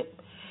parent,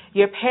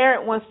 your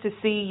parent wants to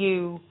see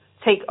you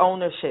take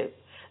ownership.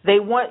 They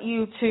want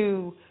you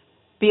to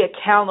be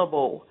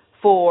accountable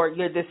for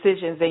your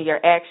decisions and your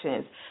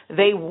actions.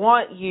 They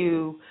want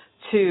you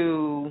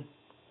to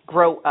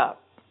grow up.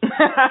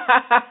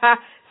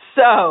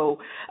 So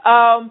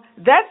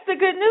that's the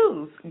good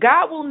news.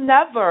 God will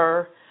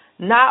never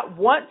not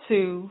want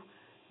to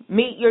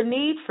meet your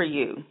need for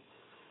you.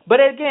 But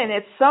again,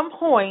 at some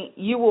point,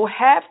 you will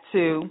have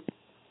to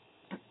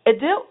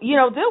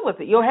deal with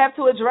it. You'll have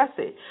to address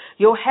it.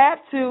 You'll have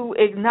to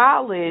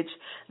acknowledge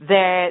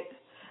that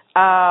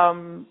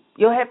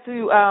you'll have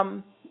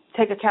to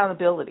take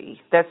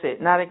accountability. That's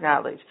it, not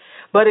acknowledge.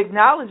 But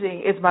acknowledging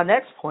is my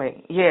next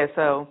point. Yeah,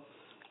 so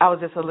I was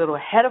just a little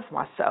ahead of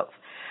myself.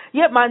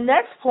 Yet my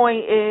next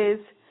point is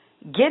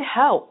get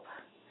help.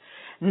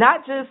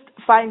 Not just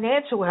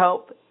financial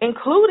help,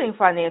 including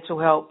financial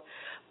help,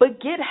 but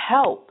get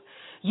help.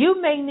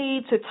 You may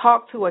need to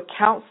talk to a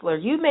counselor.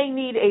 You may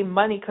need a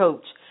money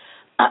coach.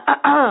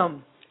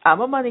 I'm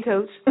a money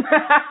coach.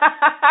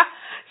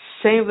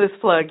 Shameless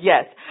plug,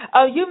 yes.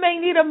 You may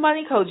need a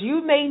money coach.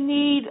 You may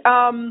need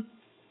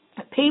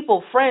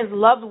people, friends,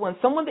 loved ones,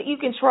 someone that you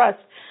can trust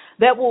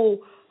that will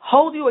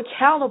hold you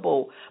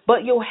accountable,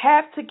 but you'll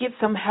have to get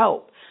some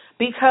help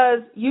because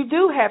you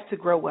do have to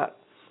grow up.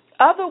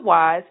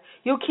 Otherwise,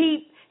 you'll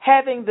keep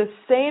having the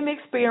same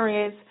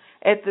experience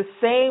at the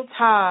same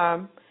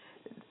time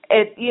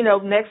at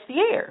next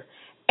year.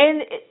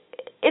 And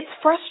it's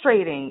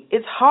frustrating.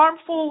 It's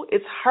harmful.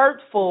 It's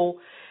hurtful.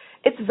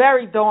 It's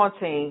very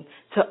daunting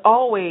to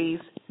always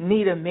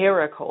need a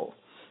miracle.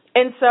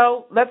 And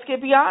so let's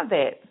get beyond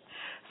that.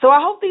 So I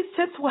hope these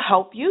tips will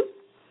help you.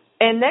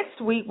 And next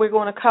week, we're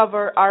going to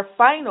cover our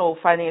final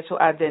financial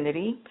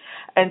identity.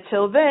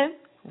 Until then,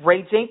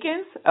 Ray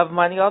Jenkins of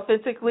Money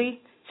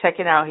Authentically,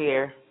 checking out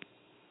here.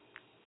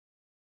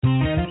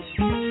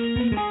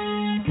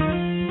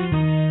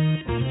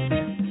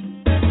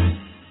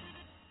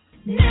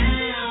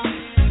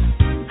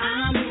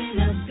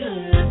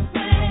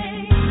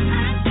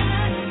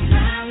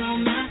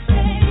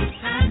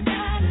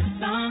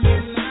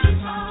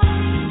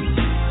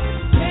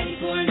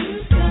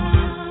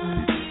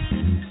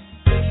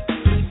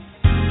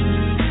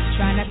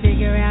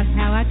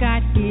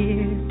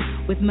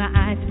 With my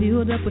eyes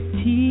filled up with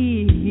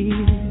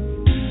tears.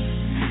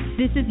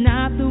 This is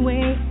not the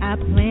way I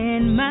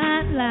planned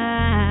my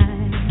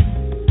life.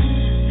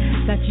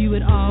 Thought you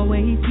would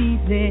always be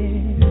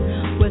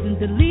there. Wasn't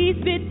the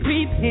least bit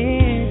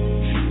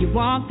prepared. You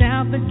walked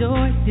out the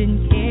door,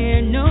 didn't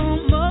care no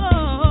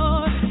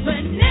more.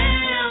 But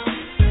now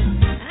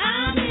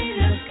I'm in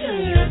a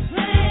good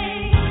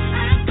place.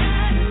 I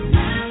got a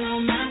smile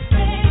on my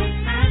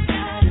face. I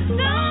got a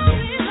song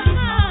in my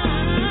heart.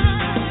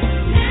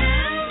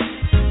 Now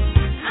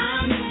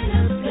I'm in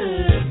a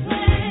good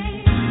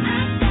place. I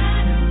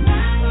got a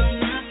smile on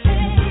my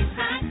face.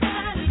 I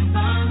got a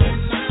song in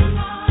my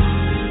heart.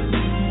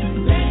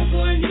 Ready for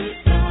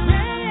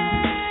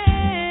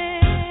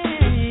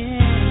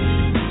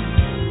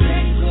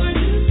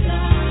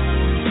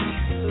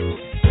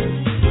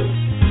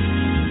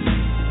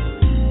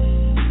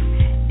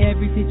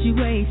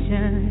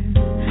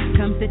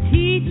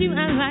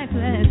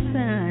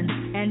son,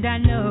 and I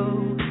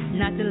know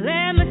not to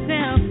let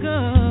myself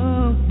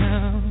go.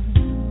 No.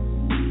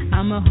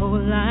 I'm a whole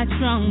lot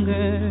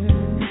stronger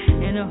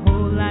and a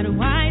whole lot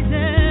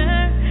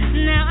wiser.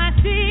 Now I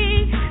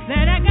see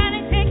that I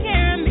gotta take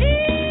care of me.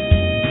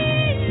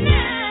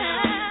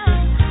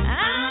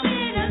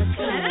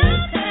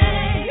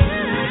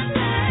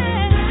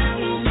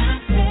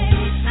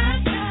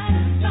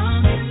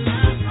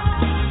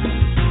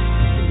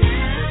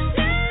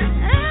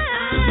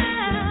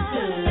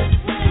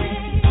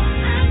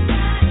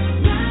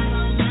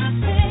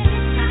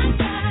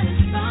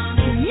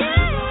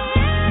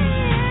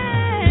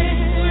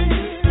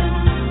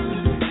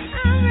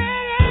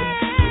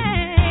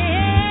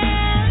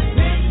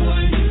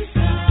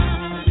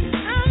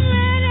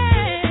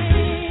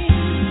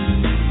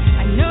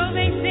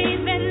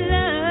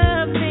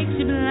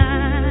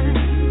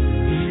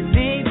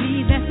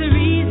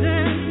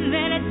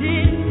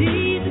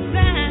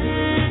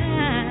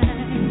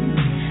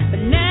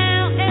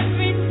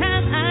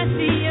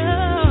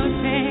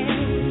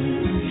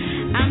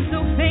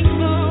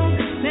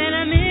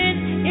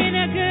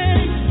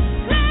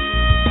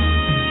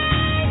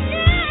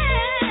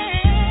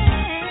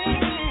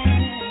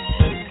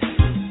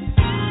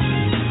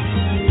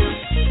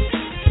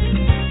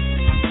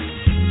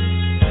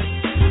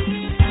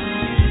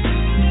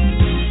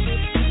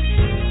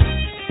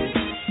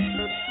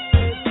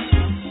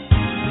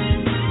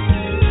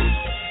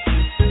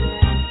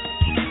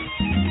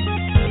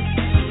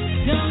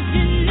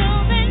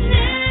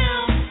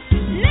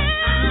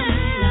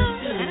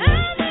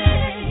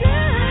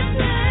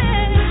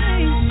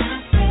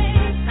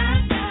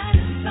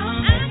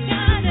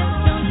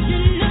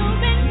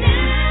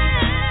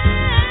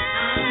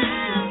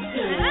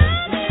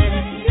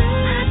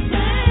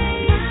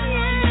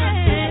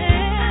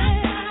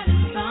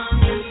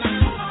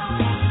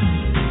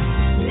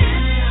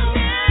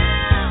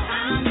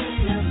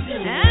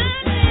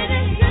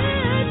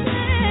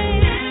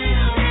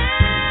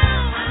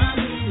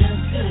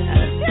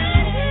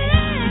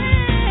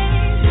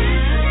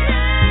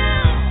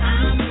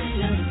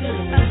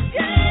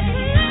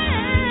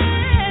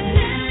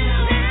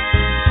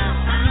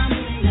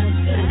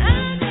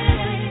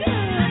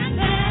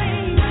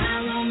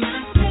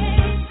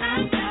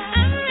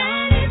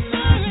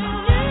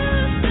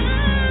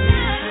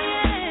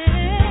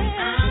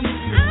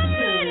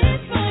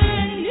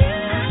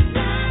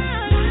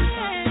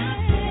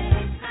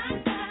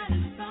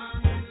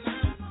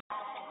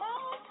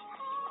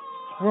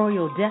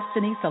 Royal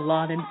Destiny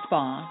Salon and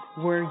Spa,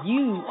 where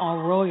you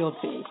are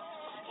royalty,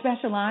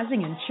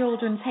 specializing in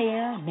children's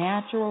hair,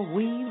 natural,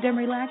 weaved, and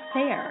relaxed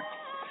hair.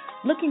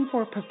 Looking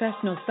for a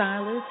professional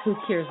stylist who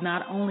cares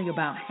not only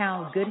about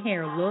how good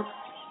hair looks,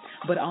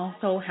 but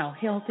also how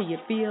healthy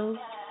it feels?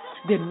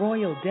 Then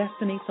Royal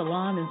Destiny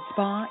Salon and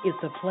Spa is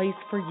the place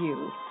for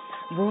you.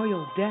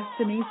 Royal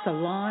Destiny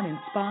Salon and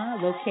Spa,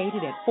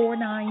 located at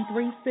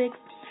 4936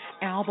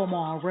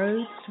 Albemarle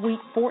Road,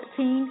 Suite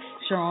 14,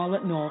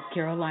 Charlotte, North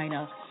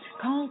Carolina.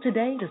 Call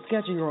today to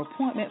schedule your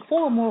appointment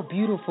for a more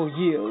beautiful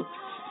you.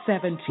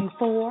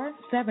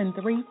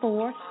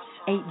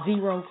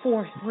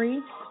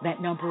 724-734-8043. That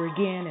number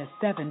again is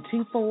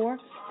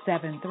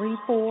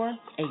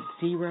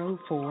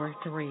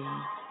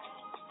 724-734-8043.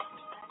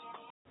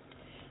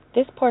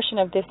 This portion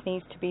of This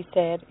Needs to Be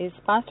Said is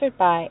sponsored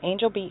by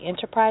Angel Bee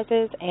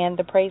Enterprises and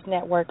the Praise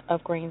Network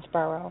of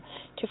Greensboro.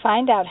 To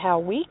find out how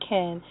we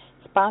can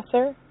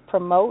sponsor,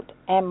 promote,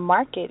 and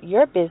market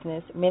your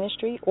business,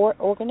 ministry, or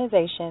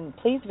organization,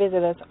 please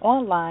visit us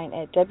online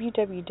at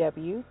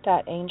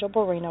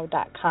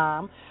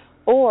www.angelbarino.com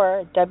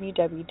or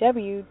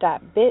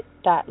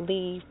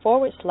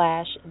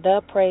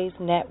www.bit.ly/The Praise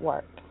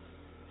Network.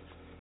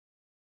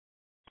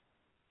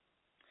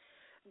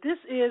 This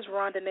is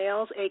Rhonda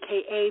Nails,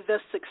 a.k.a. The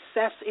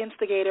Success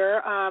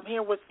Instigator. I'm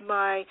here with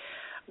my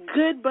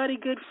good buddy,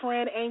 good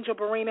friend, Angel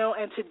Barino,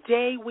 and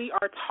today we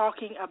are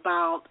talking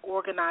about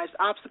organized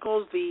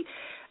obstacles, the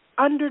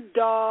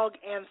Underdog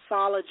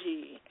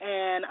Anthology.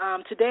 And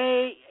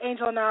today,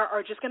 Angel and I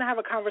are just going to have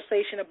a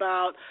conversation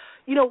about,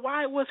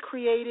 why it was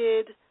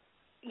created,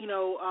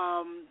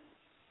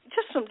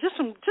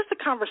 just a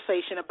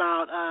conversation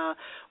about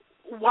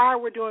why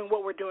we're doing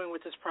what we're doing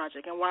with this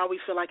project and why we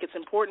feel like it's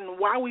important, and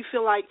why we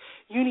feel like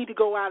you need to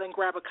go out and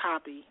grab a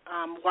copy,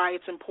 why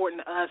it's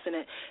important to us and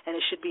it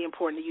should be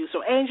important to you.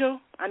 So, Angel,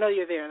 I know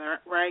you're there,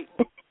 right?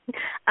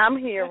 I'm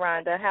here,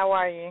 Rhonda. How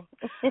are you?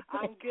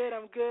 I'm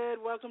good.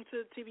 Welcome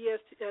to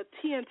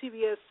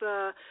TNTBS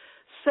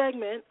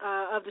segment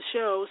of the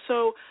show.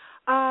 So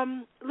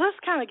let's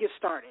kind of get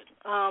started.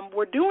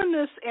 We're doing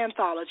this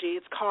anthology.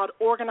 It's called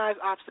Organized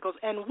Obstacles,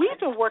 and we've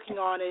been working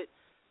on it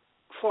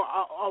for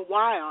a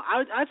while.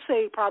 I'd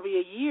say probably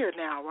a year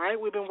now, right?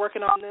 We've been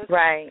working on this,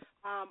 right?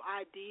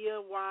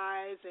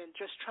 Idea-wise, and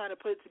just trying to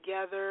put it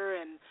together.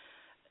 And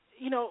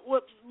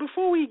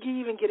before we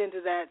even get into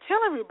that,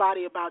 tell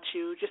everybody about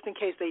you, just in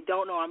case they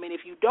don't know. I mean,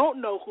 if you don't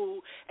know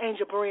who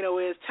Angel Barino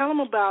is, tell them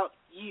about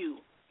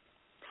you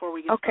before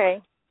we get started. Okay.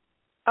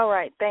 All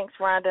right. Thanks,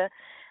 Rhonda.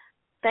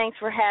 Thanks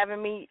for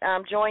having me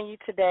join you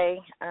today.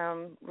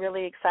 I'm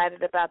really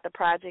excited about the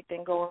project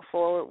and going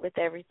forward with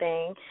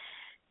everything.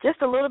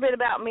 Just a little bit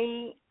about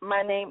me.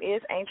 My name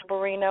is Angel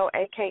Barino,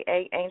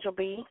 a.k.a. Angel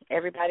B.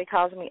 Everybody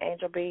calls me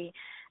Angel B.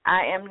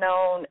 I am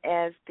known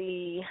as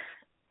the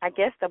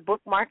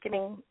book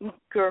marketing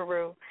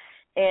guru,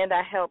 and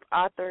I help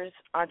authors,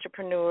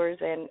 entrepreneurs,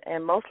 and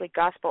mostly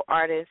gospel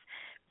artists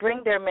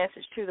bring their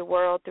message to the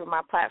world through my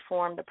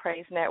platform, the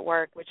Praise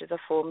Network, which is a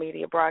full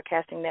media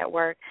broadcasting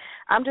network.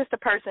 I'm just a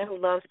person who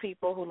loves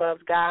people, who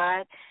loves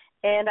God,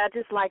 and I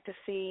just like to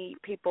see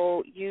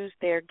people use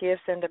their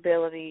gifts and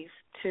abilities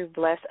to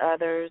bless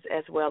others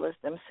as well as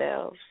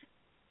themselves.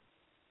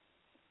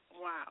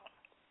 Wow.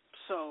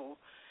 So,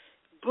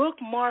 Book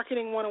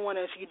Marketing 101.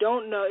 If you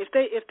don't know, if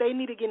they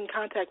need to get in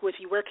contact with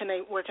you, where can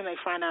they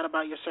find out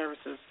about your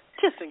services?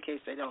 Just in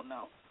case they don't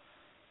know.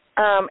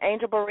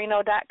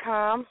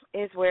 AngelBarino.com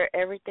is where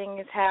everything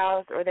is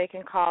housed, or they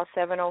can call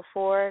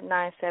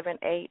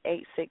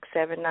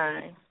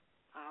 704-978-8679.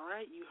 All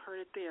right, you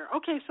heard it there.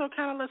 Okay, so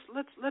kind of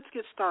let's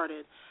get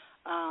started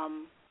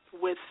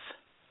with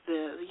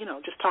the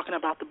just talking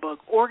about the book,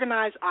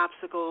 Organized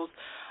Obstacles.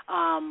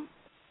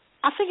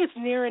 I think it's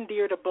near and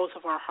dear to both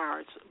of our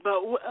hearts,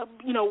 but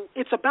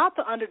it's about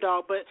the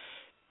underdog. But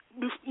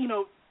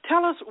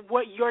tell us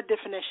what your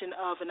definition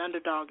of an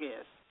underdog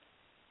is.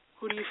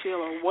 Who do you feel,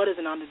 or what is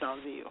an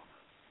underdog to you?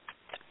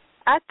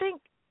 I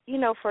think,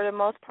 for the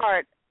most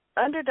part,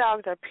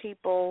 underdogs are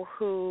people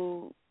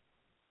who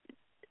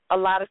a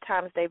lot of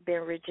times they've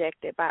been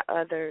rejected by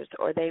others,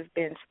 or they've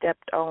been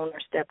stepped on or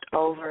stepped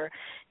over.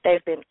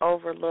 They've been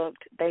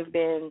overlooked. They've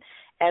been,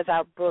 as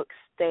our book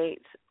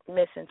states,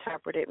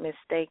 misinterpreted,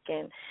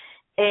 mistaken.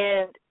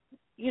 And,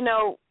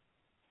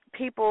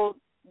 people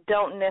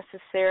don't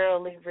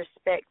necessarily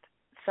respect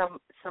some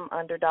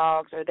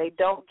underdogs, or they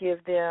don't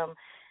give them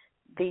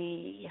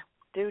the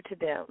due to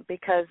them,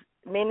 because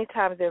many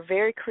times they're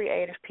very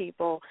creative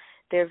people,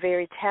 they're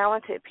very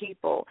talented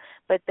people,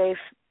 but they've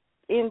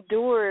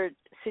endured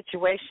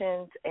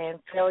situations and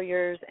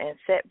failures and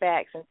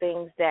setbacks and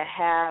things that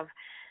have,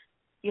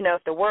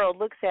 if the world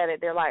looks at it,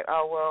 they're like,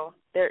 oh, well,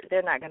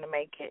 they're not going to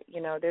make it,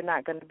 they're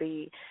not going to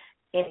be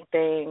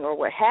anything or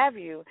what have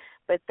you,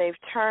 but they've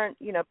turned,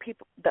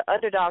 people, the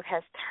underdog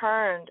has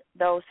turned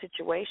those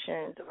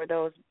situations or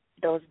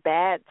those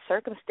bad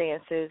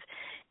circumstances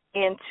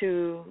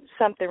into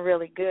something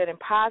really good and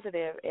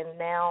positive, and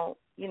now,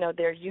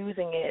 they're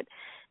using it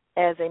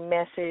as a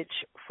message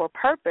for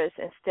purpose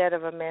instead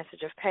of a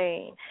message of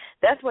pain.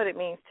 That's what it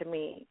means to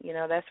me.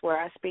 That's where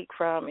I speak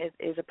from,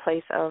 is a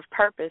place of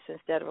purpose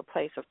instead of a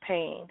place of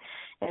pain.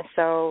 And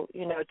so,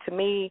 to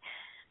me,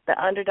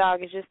 the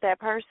underdog is just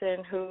that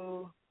person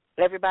who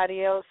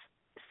everybody else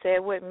said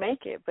wouldn't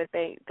make it, but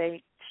they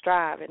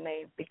strive and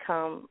they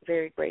become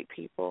very great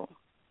people.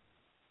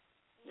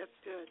 That's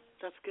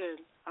good.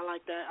 I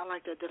like that. I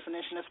like that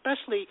definition,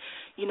 especially,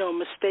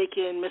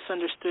 mistaken,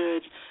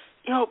 misunderstood.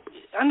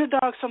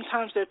 Underdogs,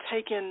 sometimes they're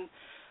taken,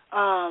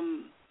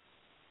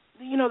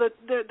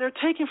 they're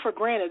taken for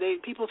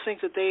granted. People think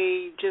that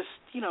they just,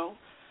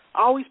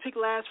 always pick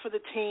last for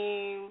the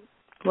team,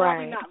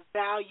 probably not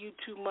valued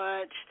too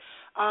much.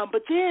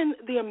 But then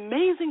the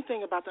amazing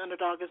thing about the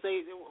underdog is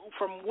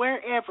from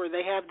wherever,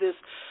 they have this,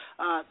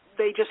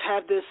 they just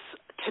have this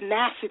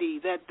tenacity,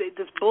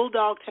 this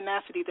bulldog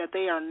tenacity that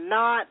they are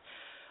not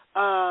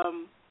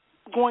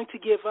going to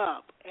give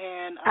up.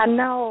 And I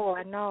know.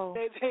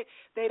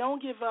 They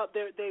don't give up.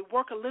 They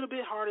work a little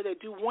bit harder. They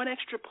do one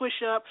extra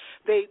push up.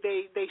 They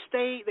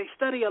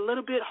study a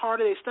little bit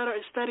harder. They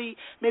study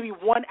maybe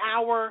 1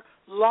 hour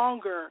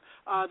longer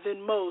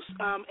than most.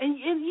 And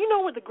you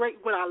know what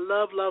I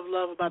love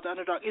about the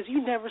underdog is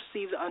you never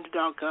see the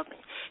underdog coming.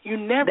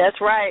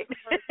 That's right.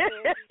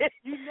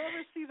 You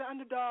never see the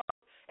underdog,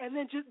 and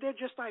then they're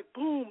just like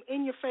boom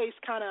in your face,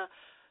 kind of,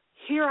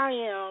 here I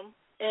am,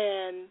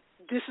 and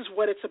this is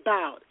what it's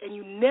about. And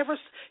you never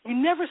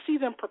see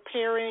them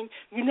preparing.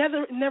 You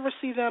never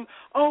see them,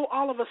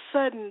 all of a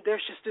sudden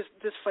there's just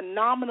this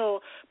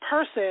phenomenal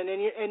person,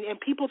 and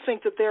people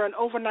think that they're an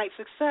overnight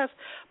success,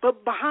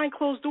 but behind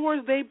closed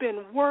doors they've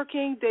been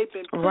working, they've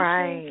been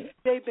pushing,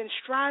 they've been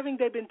striving,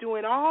 they've been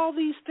doing all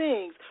these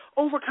things,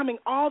 overcoming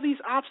all these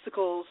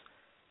obstacles,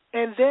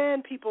 and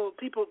then people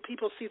see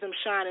them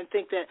shine and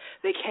think that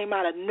they came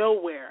out of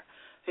nowhere.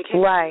 They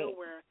came out of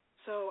nowhere.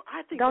 So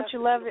I think don't you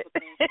love it?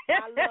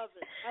 I love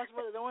it. That's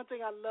really the one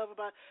thing I love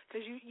about,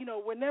 because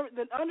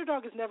the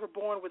underdog is never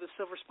born with a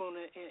silver spoon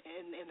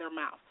in their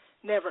mouth.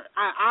 Never.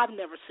 I've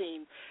never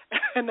seen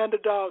an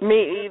underdog.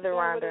 Me either,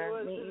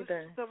 Rhonda. Me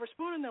either. Silver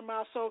spoon in their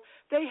mouth. So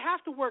they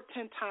have to work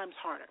 10 times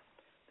harder.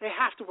 They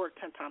have to work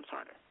 10 times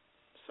harder.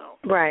 So.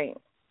 Right.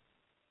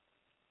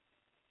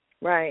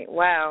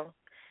 Wow.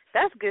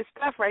 That's good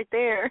stuff right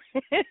there.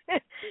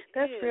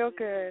 That's real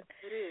good.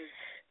 It is.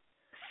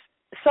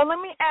 So let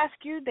me ask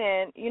you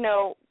then,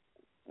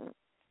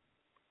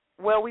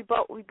 well, we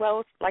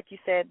both, like you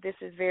said, this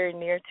is very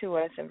near to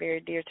us and very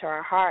dear to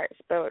our hearts,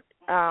 but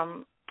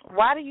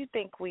why do you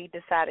think we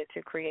decided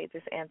to create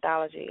this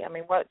anthology? I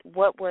mean, what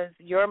was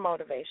your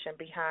motivation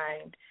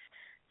behind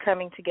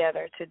coming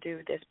together to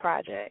do this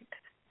project?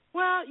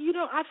 Well,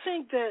 I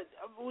think that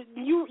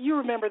you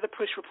remember the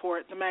Push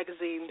Report, the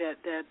magazine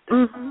that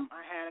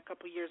I had a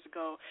couple of years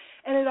ago,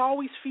 and it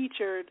always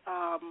featured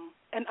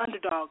an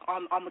underdog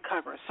on the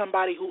cover,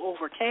 somebody who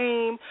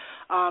overcame,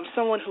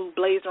 someone who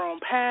blazed their own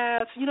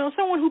paths,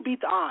 someone who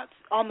beat the odds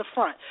on the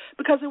front,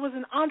 because it was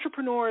an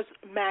entrepreneur's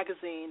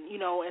magazine,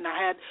 and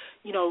I had,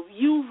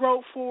 you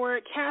wrote for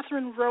it,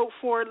 Catherine wrote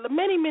for it,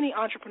 many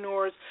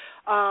entrepreneurs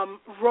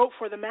wrote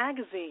for the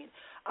magazine.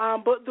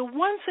 But the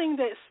one thing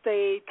that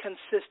stayed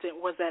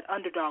consistent was that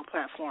underdog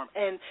platform,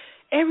 and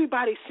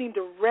everybody seemed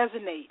to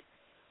resonate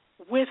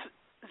with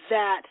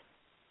that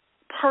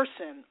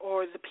person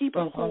or the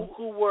people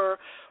who were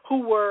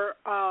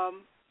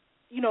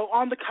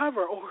on the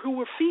cover or who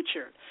were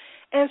featured.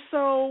 And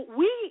so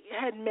we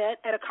had met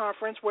at a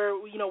conference where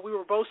we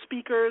were both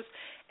speakers,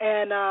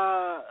 and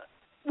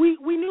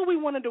we knew we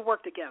wanted to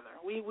work together.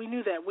 We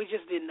knew that, we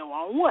just didn't know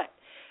on what.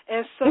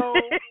 And so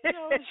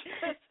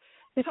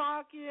just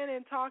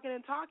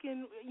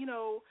talking,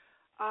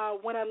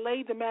 when I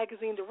laid the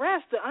magazine to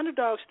rest, the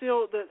underdog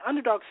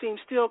theme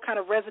still kind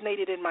of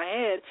resonated in my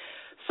head.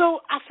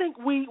 So I think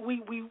we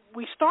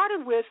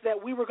started with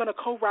that we were going to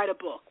co-write a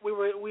book.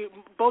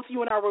 Both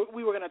you and I were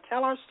going to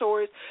tell our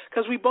stories,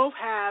 because we both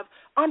have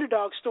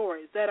underdog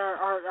stories that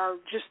are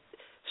just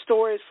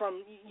stories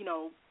from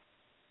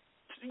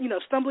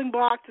stumbling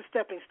block to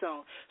stepping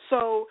stone.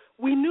 So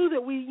we knew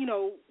that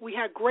we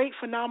had great,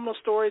 phenomenal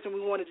stories, and we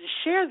wanted to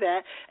share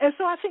that. And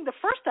so I think the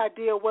first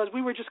idea was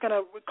we were just going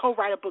to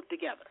co-write a book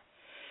together.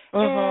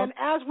 And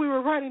as we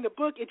were writing the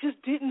book, it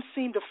just didn't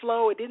seem to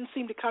flow. It didn't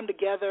seem to come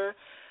together.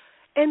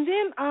 And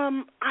then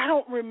I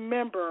don't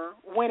remember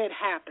when it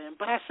happened,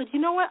 but I said,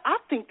 you know what? I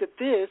think that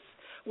this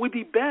would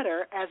be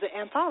better as an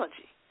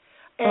anthology.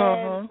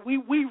 And we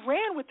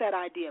ran with that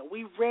idea.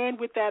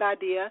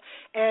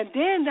 And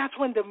then that's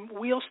when the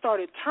wheels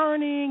started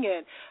turning,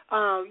 and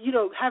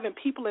having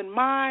people in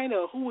mind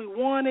or who we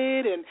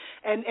wanted, and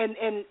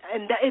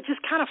it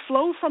just kind of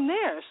flowed from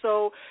there.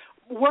 So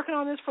working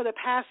on this for the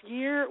past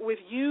year with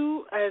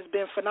you has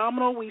been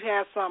phenomenal. We've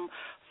had some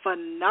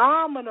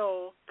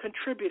phenomenal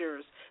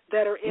contributors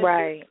that are in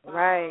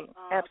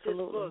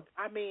absolutely. This book.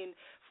 I mean,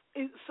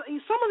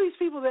 some of these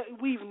people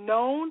that we've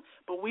known,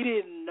 but we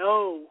didn't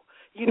know.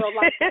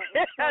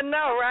 I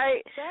know,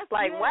 right?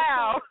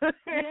 Wow.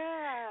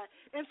 Yeah,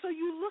 and so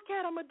you look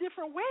at them a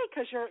different way,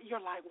 because you're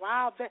like,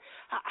 wow,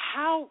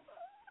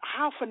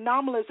 how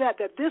phenomenal is that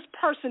this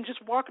person just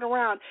walking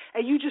around,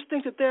 and you just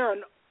think that they're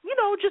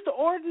just an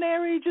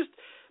ordinary just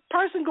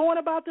person going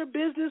about their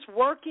business,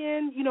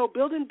 working,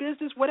 building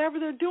business, whatever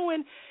they're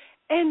doing,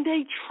 and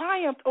they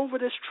triumphed over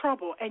this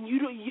trouble, and you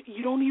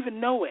don't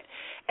even know it.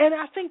 And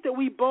I think that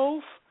we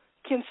both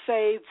can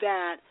say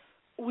that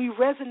we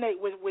resonate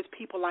with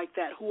people like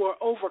that, who are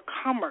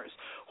overcomers,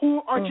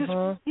 who are just,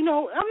 I'm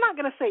not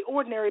going to say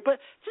ordinary, but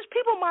just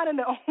people minding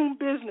their own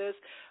business,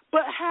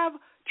 but have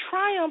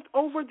triumphed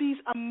over these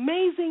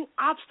amazing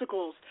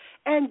obstacles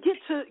and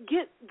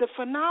get the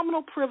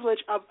phenomenal privilege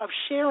of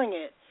sharing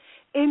it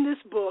in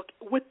this book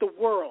with the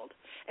world.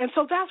 And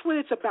so that's what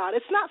it's about.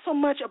 It's not so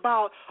much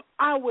about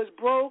I was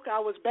broke, I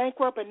was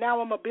bankrupt, and now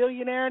I'm a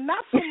billionaire.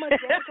 Not so much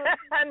that.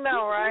 I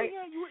know, right?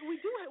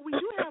 We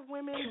do have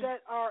women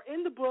that are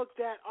in the book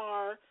that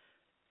are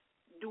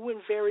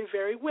doing very,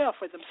 very well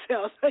for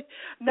themselves.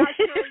 Not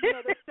sure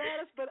their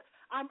status, but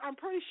I'm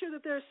pretty sure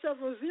that there are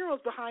several zeros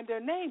behind their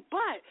name.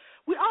 But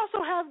we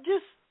also have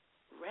just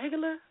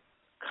regular,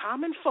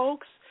 common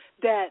folks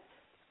that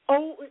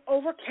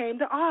overcame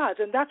the odds,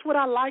 and that's what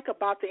I like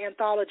about the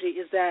anthology,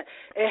 is that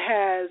it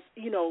has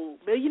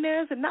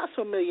millionaires and not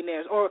so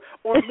millionaires, or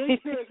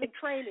millionaires in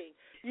training.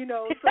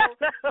 So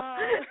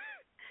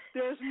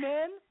there's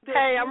men.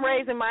 I'm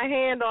raising my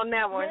hand on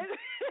that one.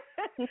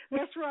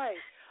 That's right.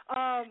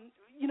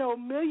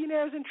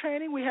 Millionaires in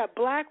training. We have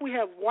black, we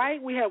have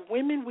white, we have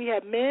women, we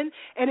have men,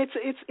 and it's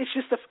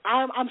just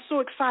I'm so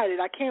excited.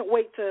 I can't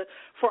wait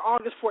for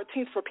August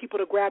 14th for people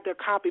to grab their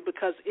copy,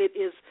 because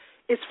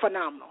it's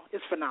phenomenal.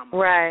 It's phenomenal.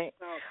 Right.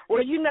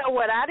 Well, you know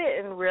what I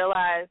didn't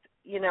realize,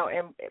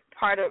 and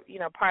part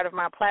of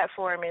my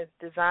platform is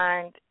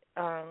designed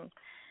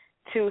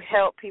to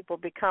help people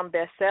become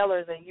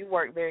bestsellers, and you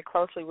work very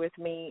closely with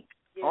me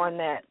on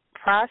that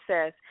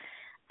process.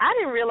 I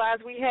didn't realize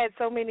we had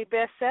so many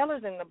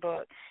bestsellers in the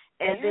book.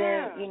 And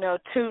then,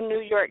 2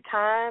 New York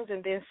Times,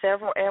 and then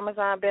several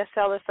Amazon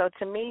bestsellers. So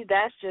to me,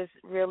 that's just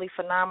really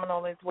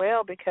phenomenal as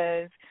well,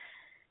 because,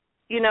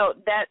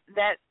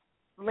 that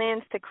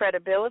lends to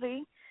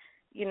credibility.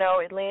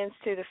 It lends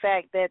to the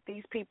fact that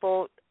these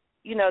people,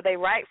 they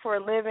write for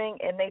a living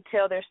and they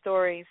tell their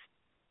stories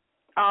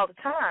all the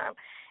time.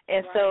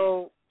 And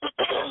so,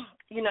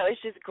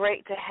 it's just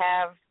great to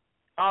have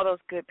all those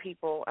good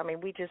people. I mean,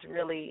 we just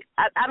really,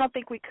 I don't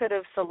think we could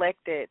have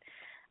selected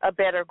a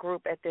better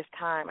group at this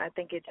time. I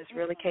think it just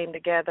really came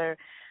together,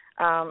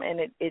 and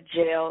it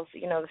gels.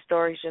 The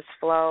stories just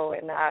flow,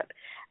 and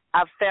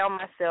I've found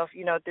myself,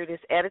 through this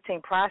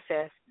editing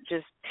process,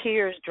 just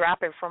tears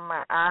dropping from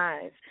my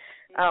eyes,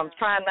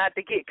 trying not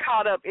to get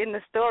caught up in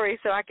the story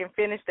so I can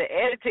finish the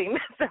editing.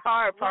 That's the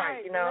hard part,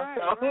 Right, you know.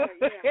 Right,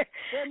 yeah.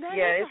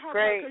 Yeah, it's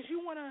great. Because you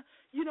want to,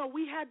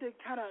 we had to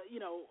kind of,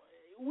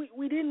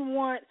 we didn't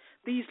want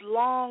these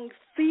long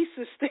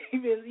thesis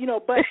statements,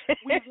 but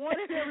we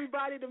wanted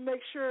everybody to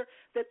make sure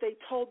that they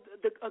told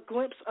a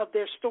glimpse of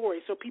their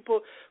story so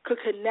people could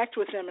connect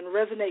with them and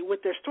resonate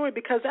with their story,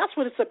 because that's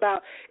what it's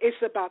about.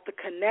 It's about the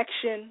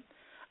connection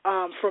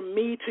from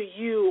me to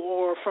you,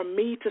 or from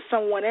me to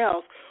someone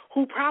else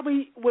who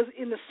probably was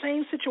in the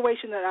same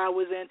situation that I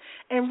was in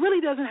and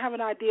really doesn't have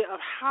an idea of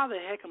how the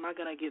heck am I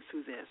going to get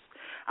through this.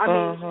 I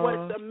mean,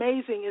 what's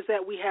amazing is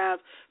that we have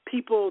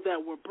people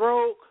that were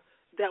broke,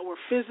 that were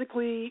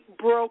physically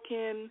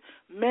broken,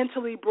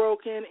 mentally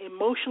broken,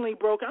 emotionally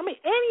broken. I mean,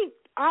 any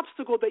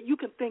obstacle that you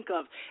can think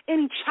of,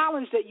 any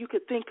challenge that you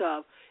could think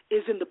of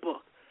is in the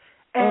book.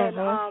 And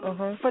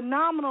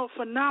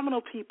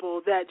phenomenal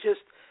people that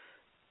just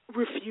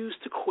refuse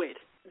to quit.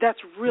 That's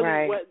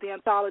really what the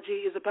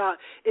anthology is about,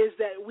 is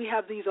that we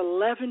have these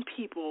 11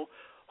 people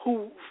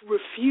who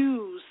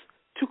refuse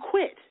to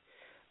quit,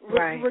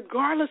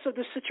 regardless of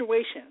the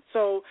situation.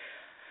 So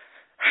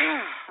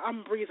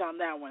I'm breathe on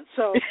that one.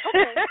 So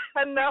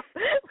no,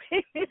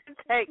 we need to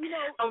take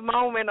a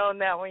moment on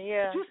that one.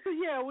 Yeah,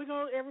 we're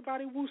gonna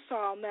everybody woosah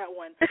on that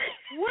one.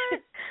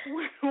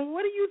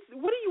 What do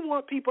you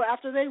want people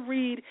after they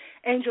read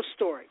Angel's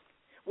story,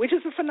 which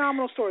is a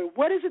phenomenal story?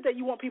 What is it that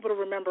you want people to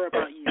remember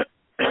about you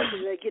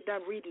after they get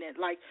done reading it?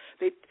 Like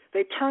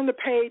they turn the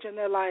page and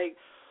they're like,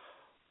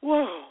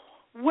 whoa.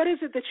 What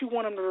is it that you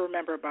want them to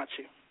remember about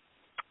you?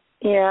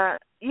 Yeah,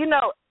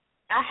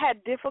 I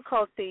had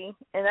difficulty,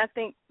 and I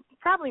think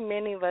probably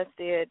many of us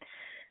did,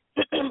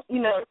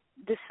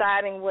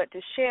 deciding what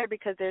to share,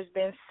 because there's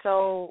been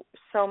so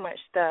much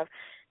stuff.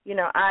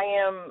 I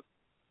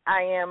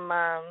am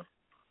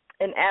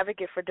an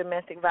advocate for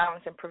domestic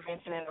violence and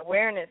prevention and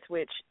awareness,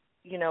 which,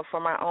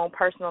 from my own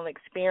personal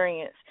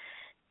experience,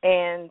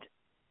 and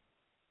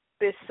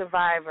this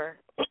survivor,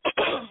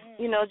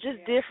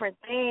 just different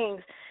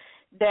things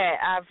that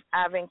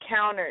I've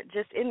encountered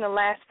just in the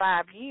last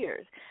 5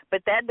 years.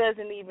 But that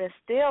doesn't even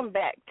stem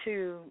back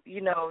to,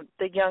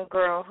 the young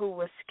girl who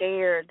was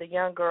scared, the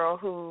young girl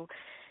whose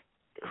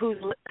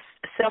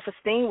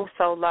self-esteem was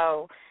so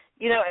low,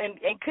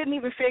 and couldn't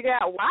even figure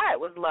out why it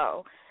was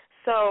low.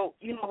 So,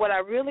 what I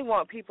really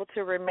want people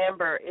to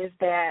remember is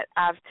that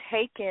I've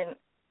taken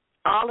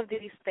all of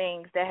these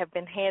things that have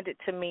been handed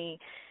to me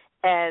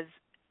as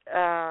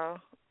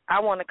I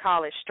want to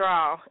call it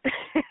straw.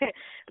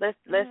 Let's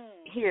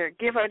here,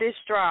 give her this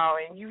straw,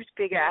 and you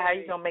figure out how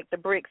you're gonna make the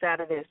bricks out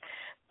of this.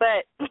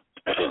 But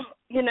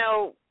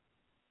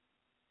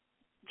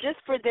just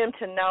for them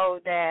to know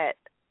that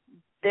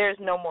there's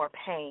no more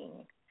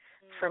pain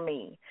for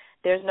me.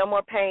 There's no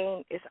more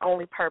pain. It's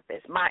only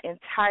purpose. My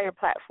entire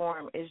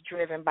platform is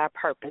driven by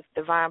purpose,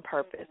 divine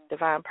purpose,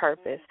 divine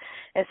purpose,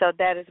 and so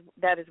that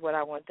is what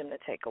I want them to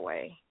take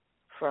away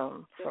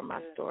from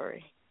my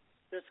story.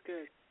 That's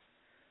good.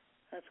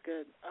 That's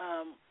good.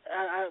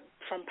 I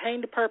from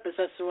pain to purpose.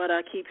 That's what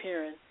I keep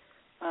hearing.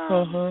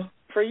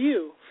 For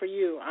you.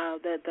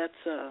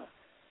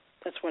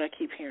 That's what I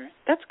keep hearing.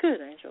 That's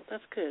good, Angel.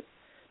 That's good.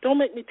 Don't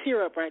make me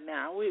tear up right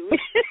now. I'm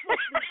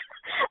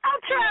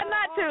trying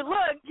not to.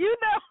 Look, you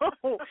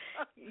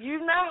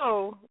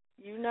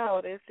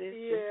know this is.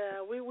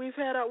 Yeah, we've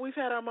had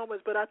our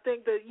moments, but I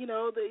think that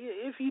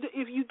if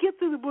you get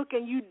through the book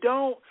and you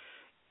don't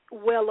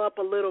well up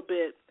a little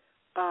bit,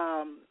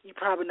 you're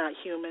probably not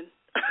human.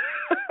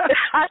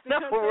 I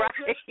know,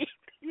 right?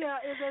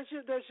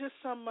 There's just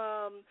some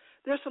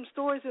there's some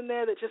stories in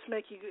there that just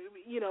make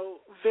you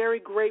very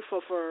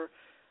grateful for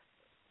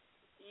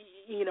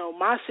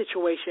my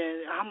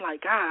situation. I'm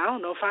like, God, I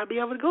don't know if I'd be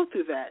able to go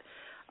through that.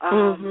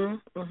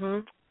 And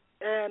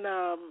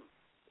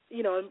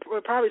and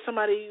probably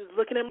somebody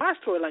looking at my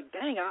story like,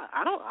 dang,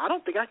 I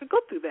don't think I could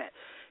go through that.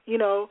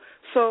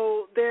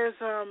 So there's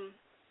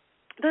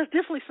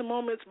definitely some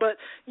moments, but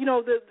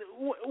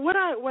what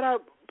I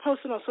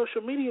posted on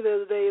social media the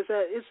other day is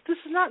that this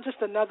is not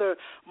just another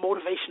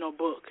motivational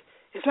book.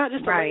 It's not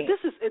just this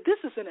is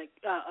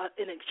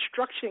an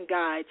instruction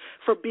guide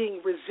for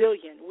being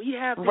resilient. We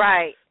have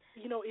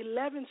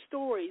 11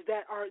 stories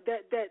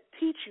that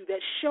teach you,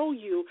 that show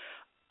you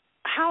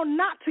how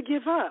not to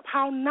give up,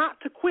 how not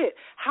to quit,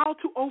 how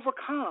to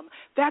overcome.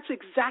 That's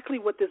exactly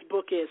what this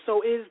book is.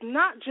 So it is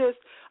not just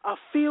a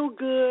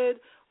feel-good,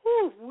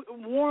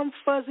 warm,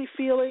 fuzzy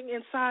feeling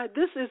inside.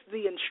 This is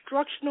the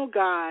instructional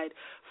guide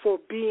for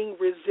being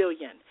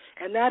resilient,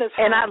 and that is.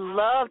 And I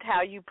loved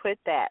how you put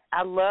that.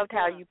 That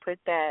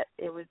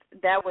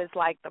was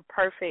like the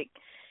perfect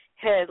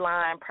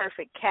headline,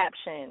 perfect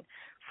caption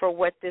for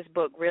what this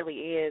book really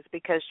is.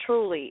 Because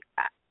truly,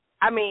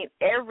 I mean,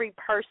 every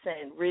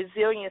person,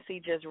 resiliency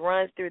just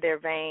runs through their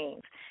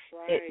veins.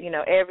 Right.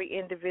 Every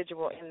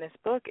individual in this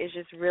book is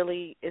just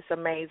really, it's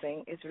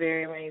amazing. It's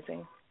very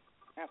amazing.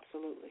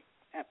 Absolutely.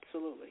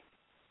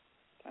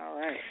 All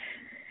right.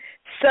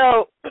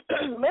 So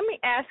let me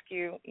ask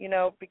you,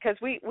 because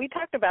we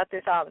talked about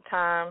this all the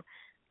time.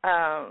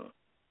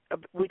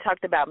 we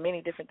talked about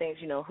many different things,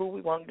 who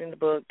we wanted in the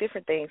book,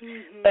 different things.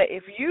 Mm-hmm. But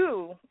if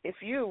you,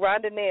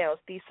 Rhonda Nails,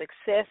 the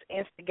success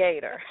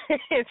instigator,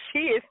 and she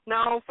is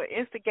known for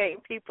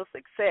instigating people's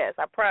success,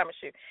 I promise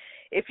you,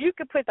 if you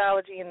could put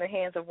theology in the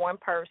hands of one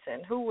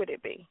person, who would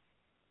it be?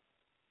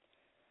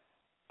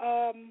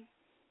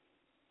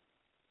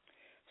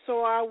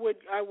 So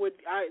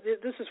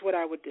this is what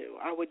I would do.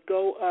 I would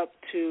go up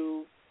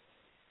to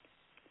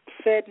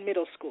said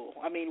middle school.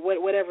 I mean,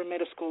 whatever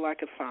middle school I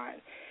could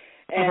find.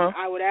 And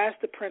I would ask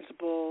the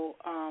principal,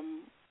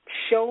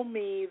 show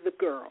me the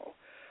girl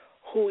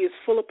who is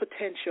full of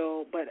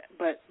potential but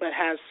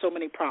has so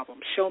many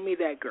problems. Show me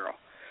that girl.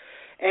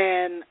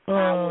 And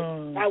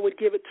I would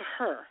give it to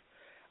her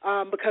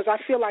because I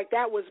feel like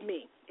that was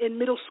me in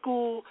middle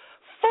school,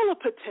 full of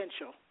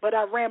potential, but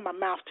I ran my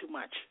mouth too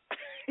much.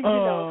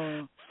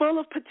 Full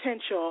of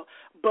potential,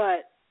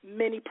 but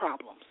many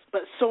problems,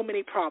 but so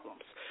many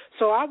problems.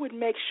 So I would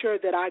make sure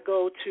that I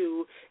go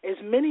to as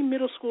many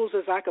middle schools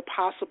as I could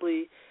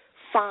possibly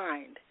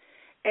find.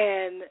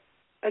 And,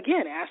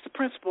 again, ask the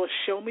principal,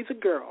 show me the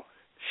girl.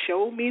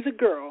 Show me the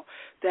girl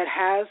that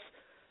has,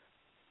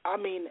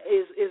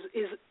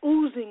 is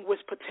oozing with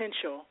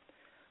potential,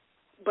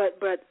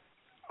 but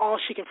all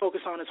she can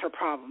focus on is her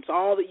problems.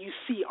 All that you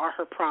see are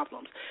her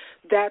problems.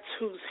 That's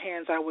whose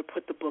hands I would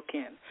put the book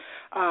in.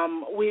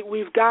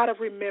 We've got to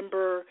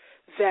remember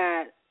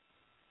that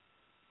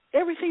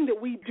everything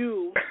that we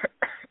do,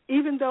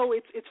 even though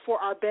it's for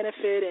our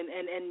benefit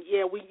and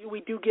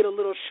we do get a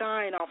little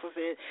shine off of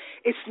it,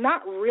 it's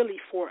not really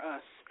for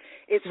us.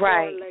 It's for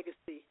our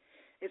legacy.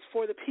 It's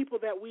for the people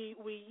that we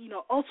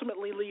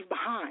ultimately leave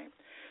behind.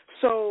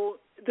 So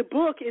the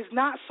book is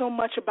not so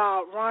much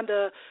about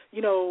Rhonda,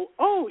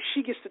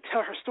 she gets to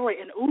tell her story,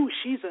 and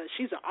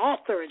she's an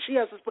author and she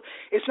has this book.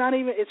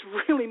 It's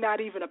really not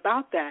even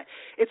about that.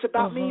 It's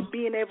about me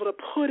being able to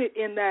put it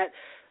in that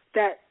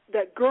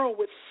girl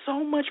with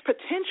so much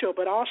potential,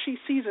 but all she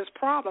sees is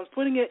problems,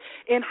 putting it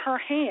in her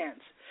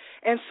hands.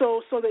 And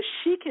so that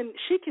she can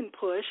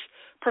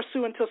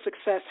pursue until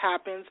success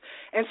happens,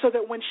 and so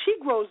that when she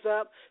grows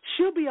up,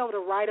 she'll be able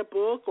to write a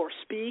book or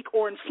speak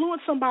or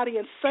influence somebody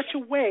in such a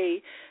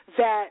way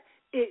that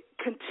it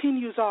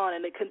continues on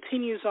and it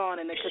continues on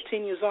and it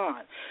continues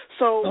on.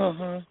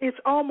 So it's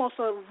almost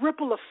a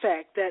ripple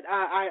effect that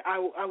I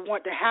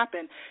want to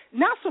happen.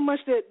 Not so much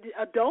that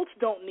adults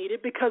don't need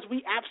it, because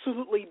we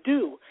absolutely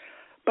do,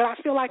 but I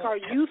feel like our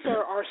youth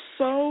are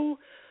so...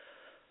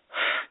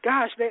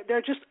 Gosh,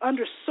 they're just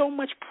under so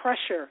much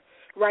pressure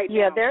right now.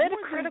 Yeah, they're at a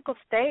critical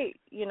state.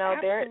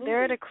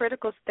 They're at a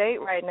critical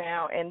state right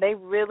now, and they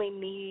really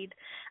need.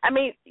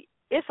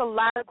 It's a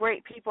lot of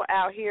great people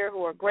out here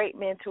who are great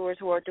mentors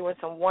who are doing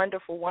some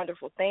wonderful,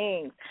 wonderful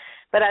things.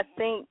 But I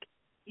think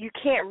you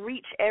can't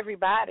reach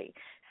everybody.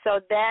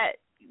 So that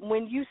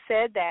when you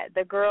said that,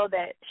 the girl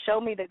that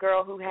showed me the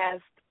girl who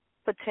has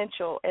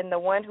potential and the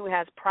one who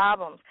has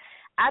problems.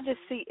 I just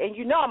see, and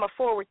I'm a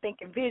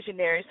forward-thinking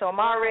visionary, so I'm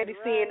already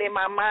seeing in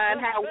my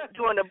mind how we're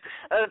doing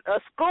a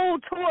school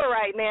tour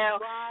right now,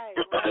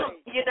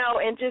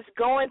 and just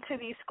going to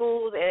these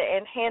schools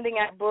and handing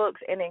out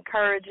books and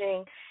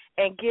encouraging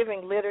and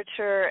giving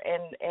literature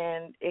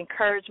and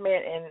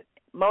encouragement and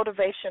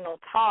motivational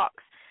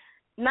talks,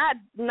 not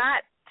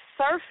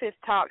surface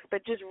talks,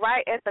 but just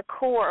right at the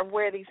core of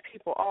where these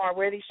people are,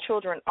 where these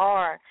children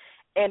are,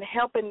 and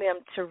helping them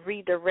to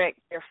redirect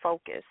their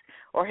focus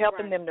or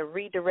helping them to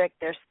redirect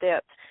their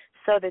steps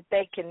so that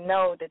they can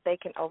know that they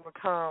can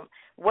overcome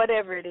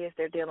whatever it is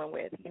they're dealing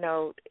with.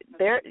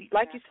 They're,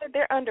 like you said,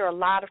 they're under a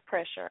lot of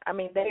pressure.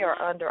 They are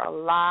under a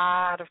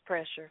lot of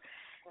pressure,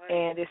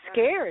 and it's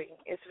scary.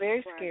 It's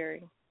very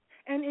scary.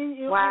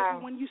 And wow.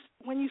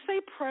 When you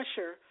say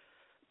pressure,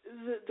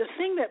 the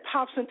thing that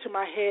pops into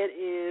my head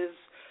is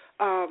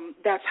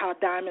that's how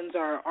diamonds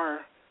are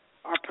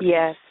produced.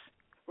 Yes.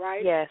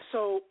 Right? Yes.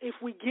 So if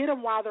we get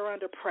them while they're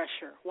under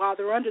pressure, while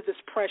they're under this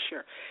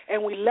pressure,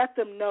 and we let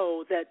them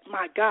know that,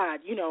 my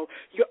God, you're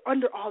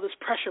under all this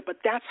pressure, but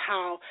that's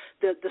how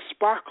the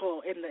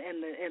sparkle and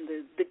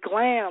the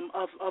glam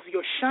of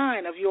your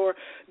shine, of your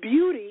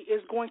beauty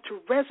is going to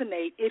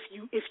resonate if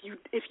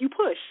you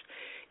push.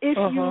 If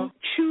you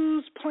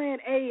choose plan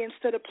A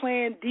instead of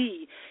plan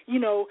D,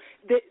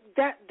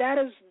 that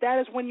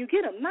is when you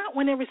get them. Not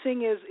when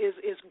everything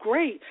is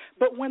great,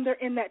 but when they're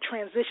in that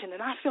transition.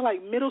 And I feel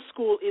like middle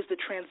school is the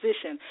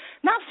transition.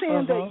 Not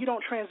saying that you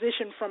don't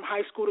transition from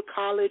high school to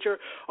college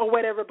or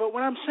whatever, but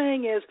what I'm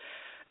saying is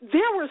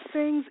there were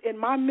things in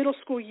my middle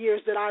school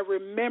years that I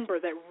remember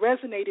that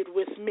resonated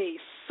with me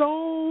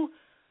so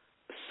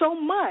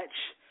much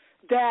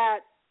that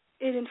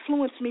it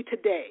influenced me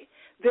today.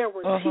 There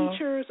were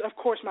teachers, of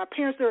course, my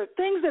parents. There are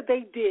things that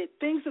they did,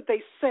 things that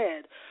they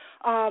said,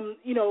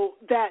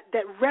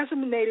 that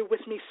resonated with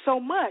me so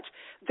much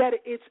that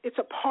it's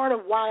a part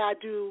of why I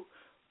do,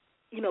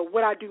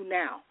 what I do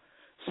now.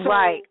 So,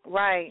 right.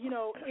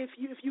 If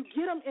you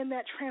get them in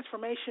that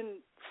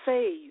transformation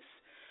phase,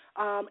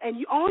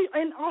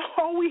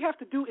 All we have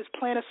to do is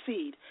plant a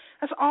seed.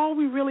 That's all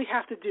we really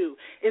have to do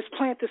is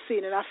plant the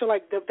seed. And I feel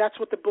like that's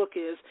what the book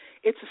is.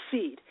 It's a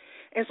seed.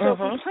 And so if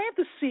we plant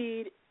the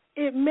seed,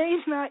 it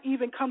may not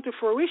even come to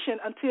fruition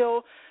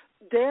until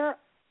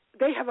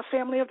they have a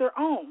family of their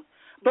own.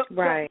 But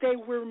they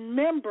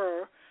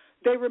remember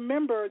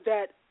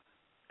that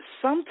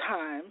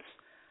sometimes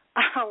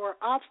our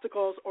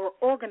obstacles are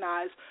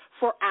organized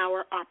for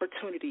our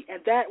opportunity,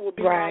 and that will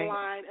be my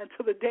line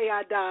until the day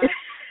I die.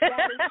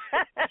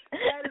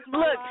 That is my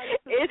Look, line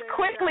it's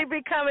quickly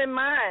becoming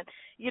mine,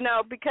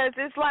 because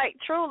it's like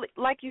truly,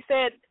 like you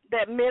said,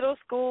 that middle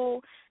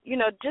school,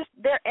 just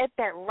they're at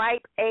that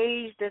ripe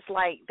age that's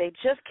like they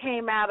just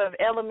came out of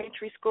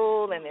elementary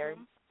school and they're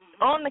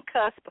on the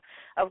cusp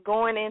of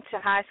going into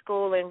high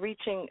school and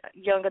reaching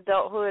young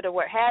adulthood or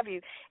what have you.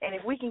 And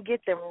if we can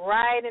get them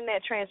right in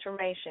that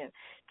transformation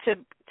to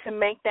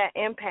make that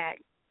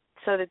impact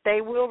so that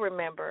they will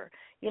remember,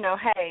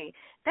 hey,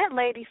 that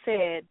lady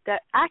said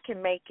that I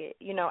can make it,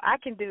 I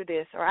can do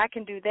this or I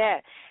can do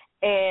that.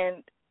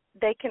 And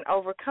they can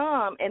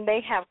overcome, and they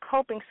have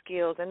coping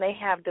skills, and they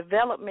have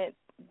development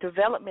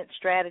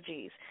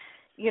strategies,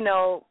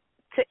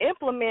 to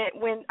implement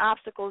when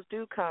obstacles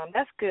do come.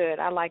 That's good.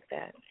 I like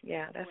that.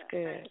 Yeah, that's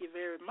good. Thank you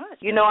very much.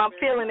 I'm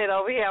feeling it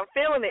over here. I'm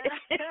feeling it.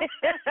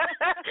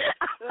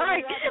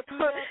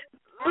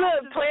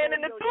 Look,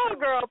 planning the tour,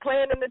 girl.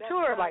 Planning the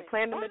tour, like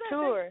planning the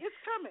tour. It's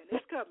coming.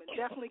 It's coming.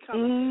 Definitely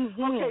coming.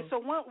 Okay, so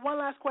one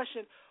last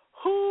question.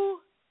 Who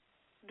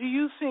do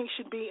you think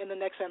should be in the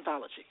next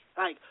anthology?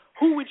 Like,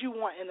 who would you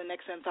want in the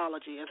next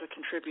anthology as a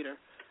contributor?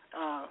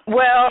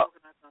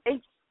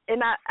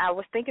 And I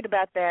was thinking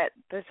about that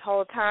this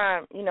whole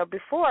time.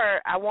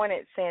 Before I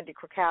wanted Sandy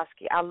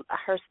Krakowski.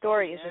 Her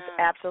story is just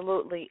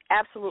absolutely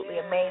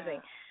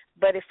amazing.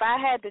 But if I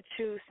had to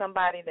choose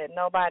somebody that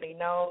nobody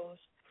knows,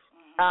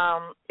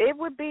 it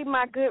would be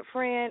my good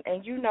friend,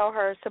 and you know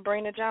her,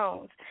 Sabrina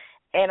Jones.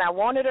 And I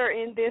wanted her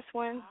in this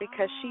one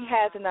because she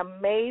has an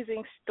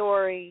amazing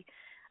story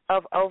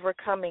of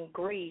overcoming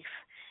grief,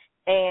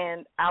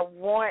 and I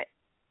want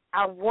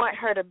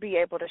her to be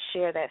able to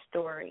share that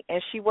story.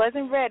 And she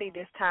wasn't ready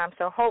this time,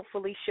 so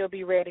hopefully she'll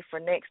be ready for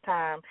next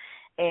time.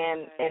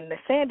 And the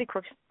Sandy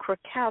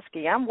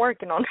Krakowski, I'm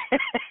working on that.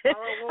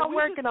 I'm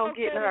working on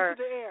getting her.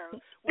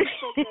 We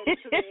spoke that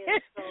into the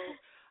air. So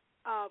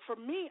for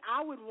me,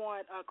 I would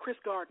want Chris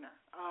Gardner.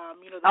 I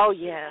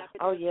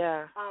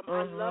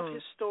love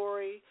his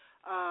story.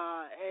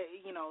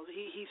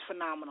 He's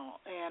phenomenal.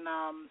 And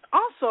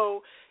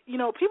also,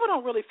 people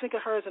don't really think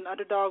of her as an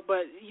underdog,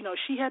 but,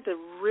 she had to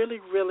really,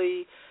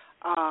 really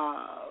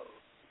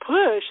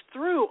push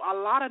through a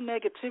lot of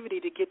negativity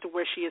to get to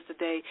where she is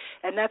today,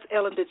 and that's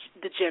Ellen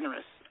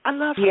DeGeneres. I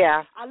love her.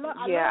 Yeah, I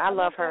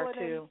love her, Ellen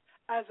too.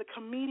 As a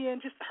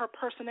comedian, just her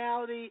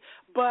personality,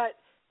 but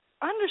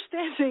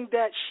understanding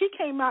that she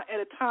came out at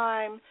a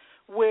time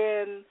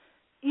when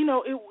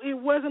it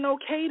wasn't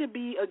okay to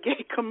be a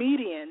gay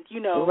comedian,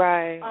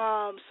 Right.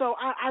 So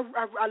I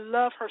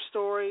love her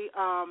story.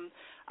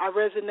 I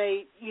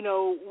resonate,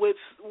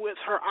 with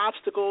her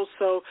obstacles.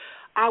 So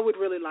I would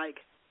really like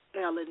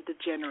Ellen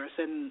DeGeneres,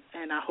 and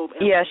I hope.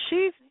 Yeah,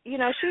 she's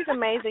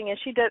amazing, and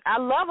she does. I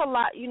love a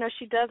lot.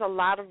 She does a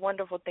lot of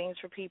wonderful things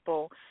for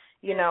people,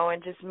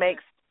 and just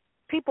makes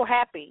people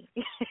happy.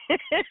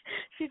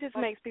 She just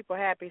makes people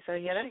happy. So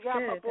that's she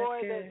got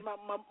good.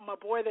 my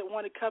boy that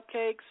wanted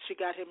cupcakes. She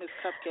got him his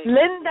cupcakes.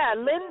 Linda,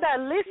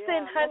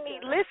 listen, honey,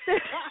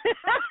 listen.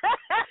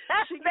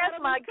 That's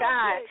my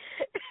guy.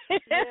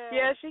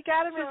 Yeah, she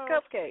got him his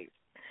cupcakes.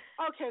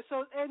 Okay,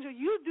 so Angel,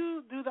 you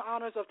do the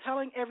honors of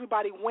telling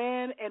everybody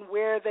when and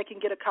where they can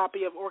get a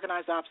copy of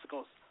Organized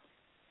Obstacles.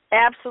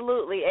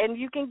 Absolutely, and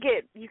you can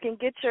get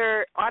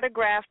your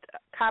autographed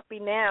copy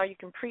now. You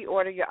can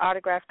pre-order your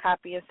autographed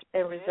copy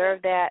and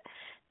reserve that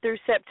through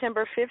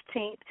September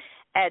 15th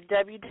at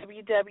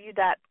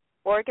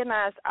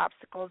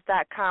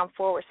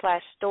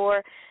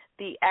www.organizedobstacles.com/store.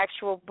 The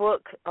actual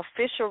book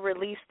official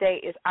release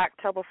date is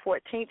October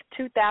 14th,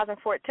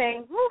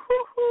 2014.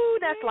 Woo-hoo-hoo!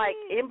 That's like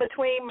in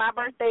between my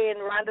birthday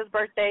and Rhonda's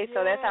birthday,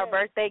 so that's our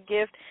birthday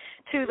gift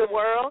to the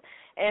world.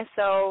 And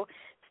so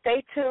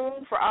stay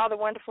tuned for all the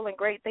wonderful and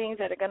great things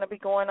that are going to be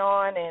going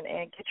on,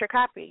 and get your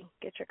copy.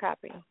 Get your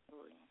copy.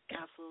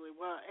 Absolutely.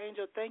 Well,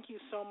 Angel, thank you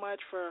so much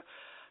for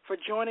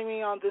joining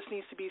me on This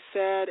Needs to Be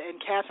Said.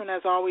 And Catherine,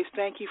 as always,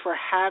 thank you for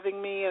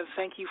having me, and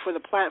thank you for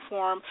the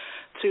platform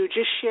to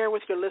just share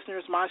with your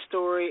listeners my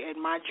story and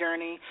my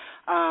journey.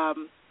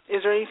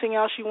 Is there anything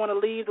else you want to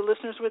leave the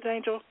listeners with,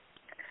 Angel?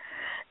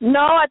 No,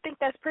 I think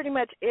that's pretty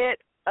much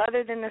it,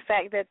 other than the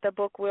fact that the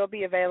book will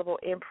be available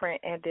in print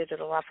and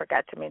digital. I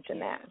forgot to mention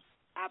that.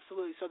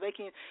 Absolutely. So they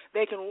can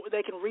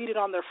read it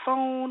on their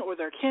phone or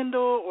their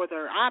Kindle or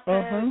their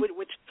iPad,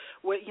 which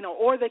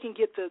or they can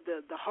get the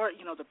hard,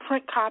 the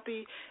print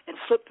copy and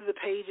flip through the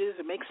pages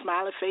and make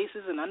smiley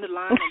faces and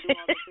underline and do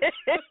all this.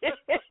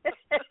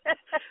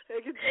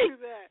 They can do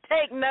that.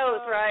 Take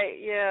notes, right?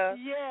 Yeah.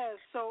 Yes.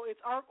 So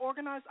it's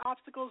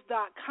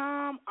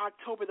organizedobstacles.com,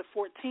 October the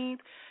 14th.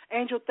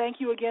 Angel, thank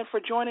you again for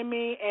joining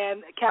me.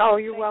 And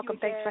Catherine, you're welcome.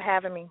 Thanks for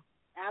having me.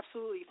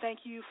 Absolutely. Thank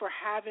you for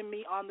having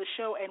me on the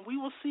show. And we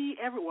will see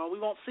everyone. We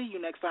won't see you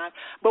next time,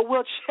 but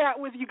we'll chat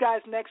with you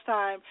guys next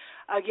time.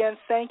 Again,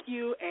 thank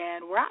you,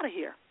 and we're out of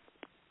here.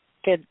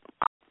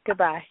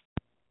 Goodbye.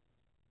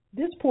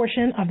 This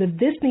portion of the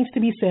This Needs to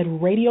Be Said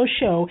radio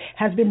show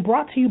has been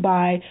brought to you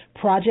by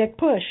Project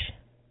Push.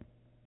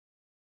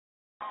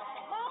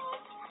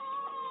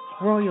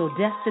 Royal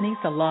Destiny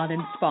Salon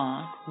and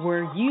Spa,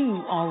 where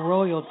you are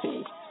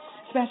royalty.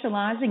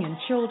 Specializing in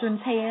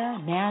children's hair,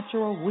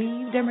 natural,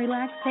 weaved, and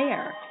relaxed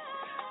hair.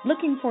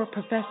 Looking for a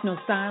professional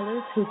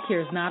stylist who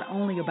cares not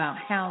only about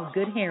how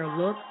good hair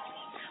looks,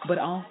 but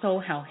also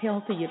how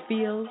healthy it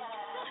feels?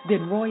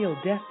 Then Royal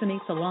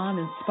Destiny Salon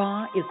and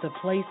Spa is the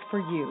place for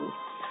you.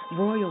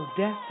 Royal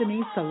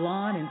Destiny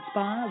Salon and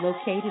Spa,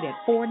 located at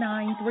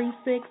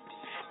 4936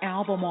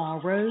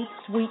 Albemarle Road,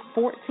 Suite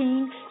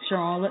 14,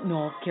 Charlotte,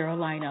 North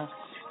Carolina.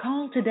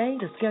 Call today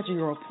to schedule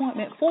your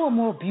appointment for a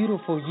more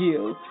beautiful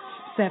you.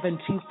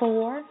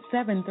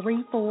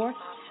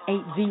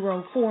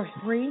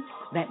 724-734-8043.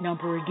 That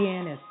number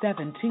again is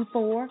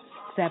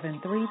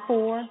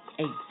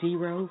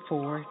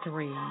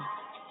 724-734-8043.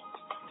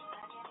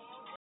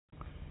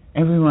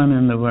 Everyone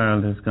in the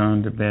world has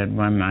gone to bed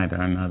one night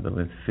or another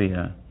with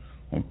fear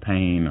or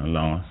pain or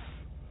loss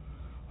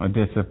or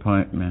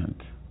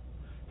disappointment.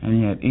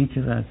 And yet each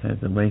of us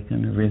has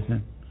awakened,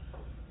 risen,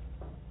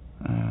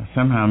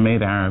 somehow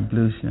made our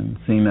ablution,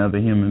 seen other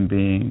human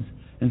beings,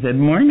 and said,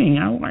 "Morning,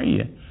 how are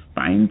you?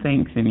 Fine,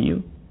 thanks, and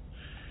you?"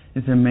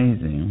 It's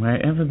amazing.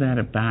 Wherever that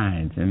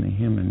abides in the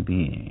human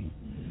being,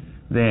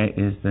 there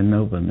is the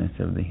nobleness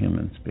of the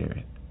human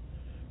spirit.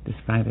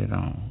 Despite it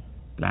all,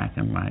 black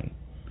and white,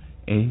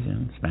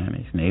 Asian,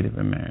 Spanish, Native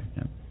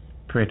American,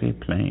 pretty,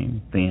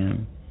 plain,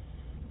 thin,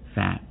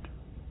 fat,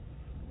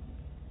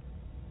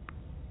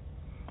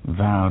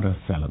 vowed or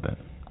celibate,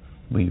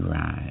 we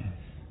rise.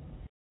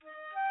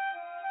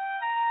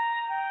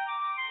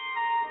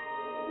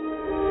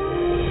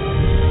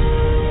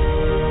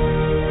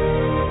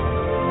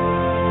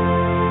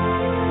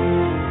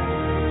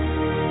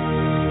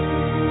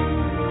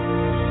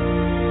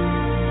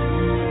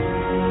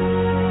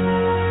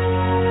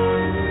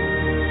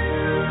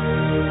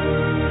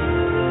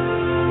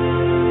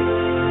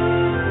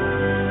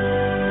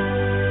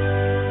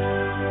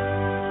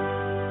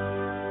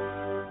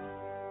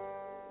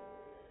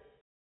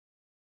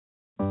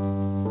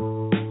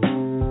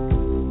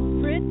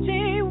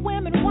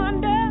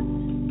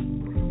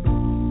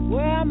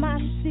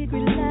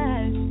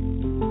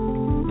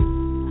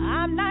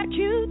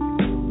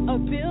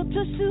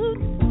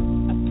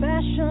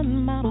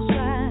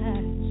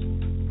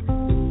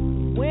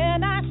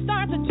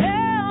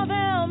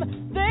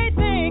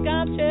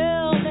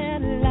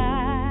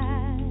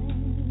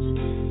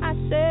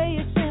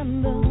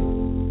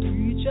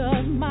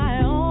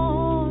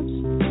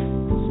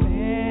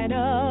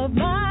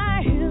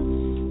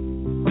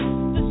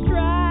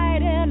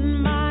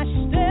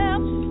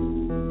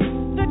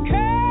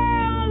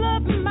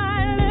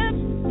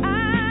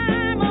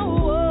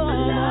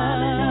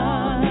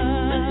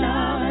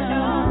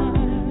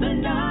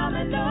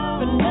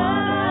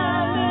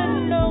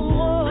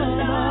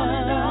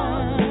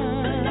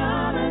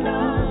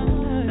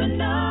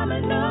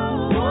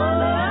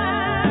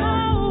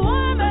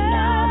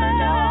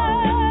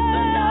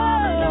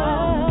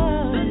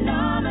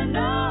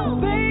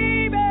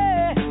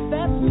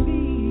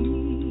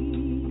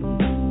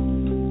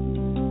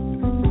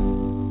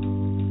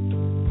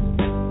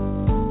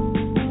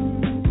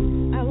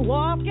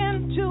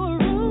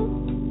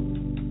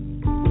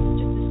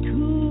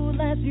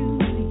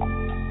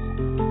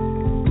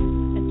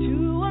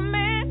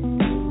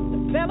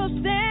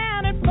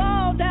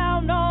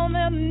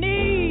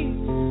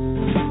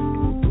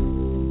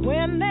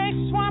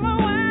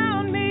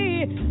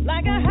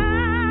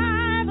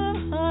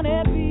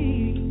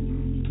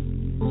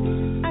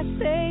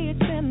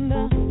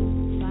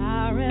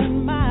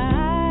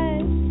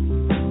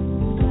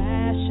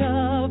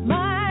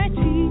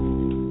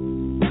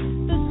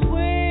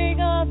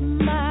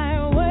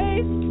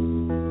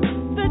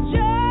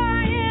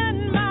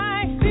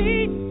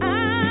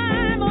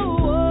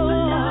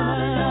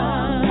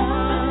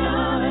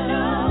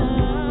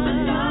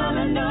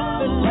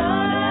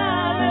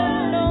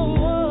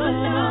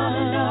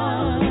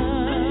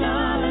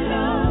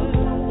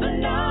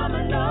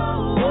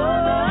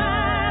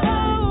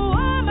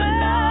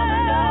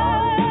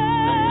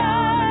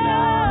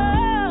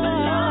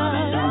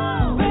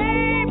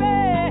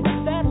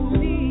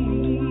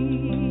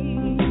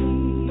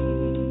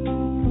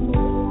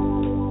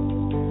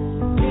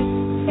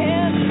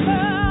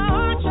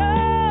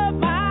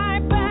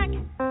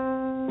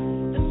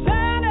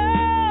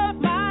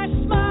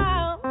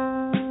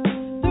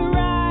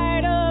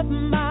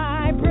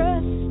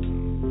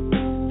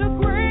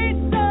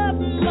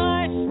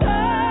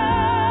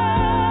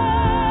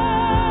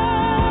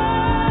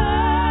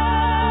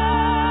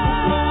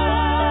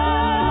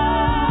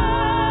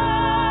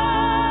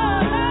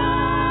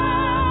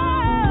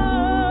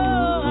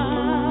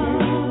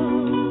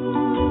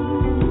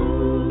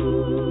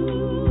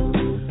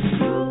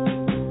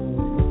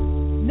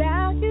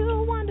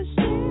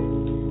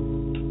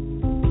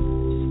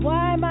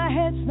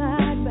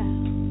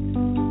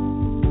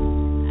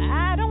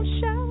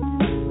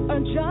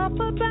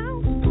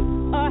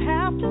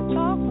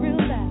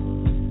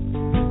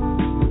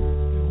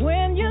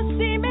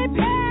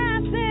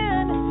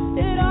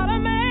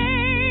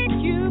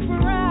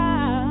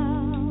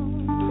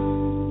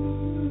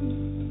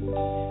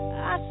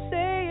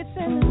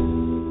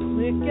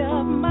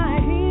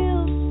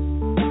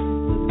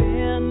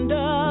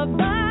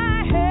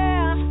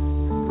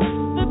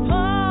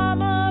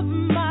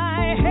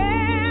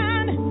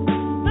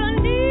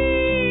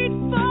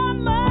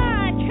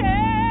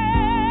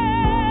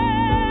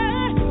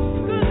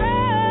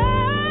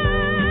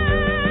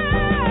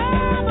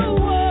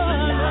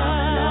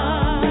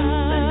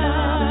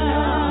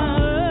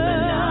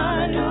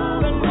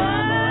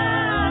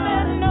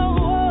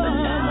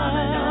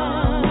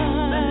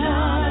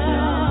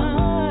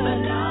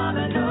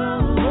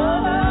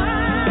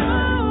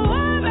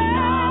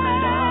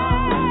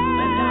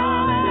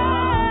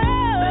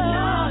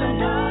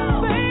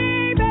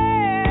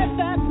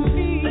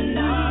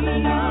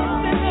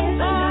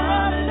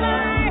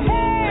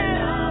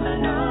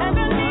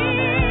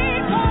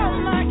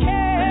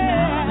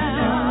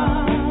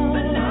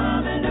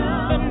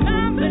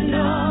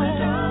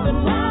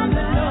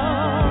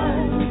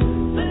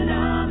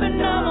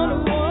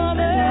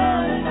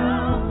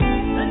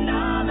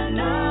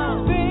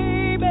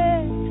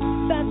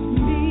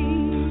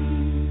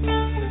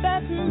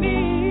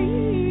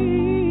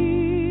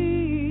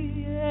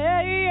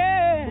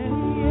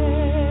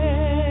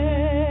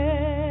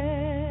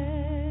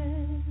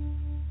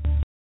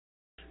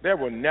 there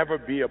will never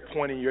be a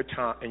point in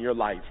your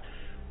life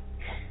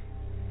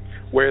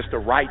where it's the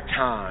right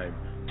time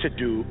to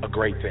do a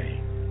great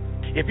thing.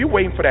 If you're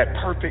waiting for that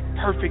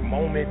perfect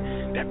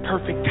moment, that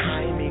perfect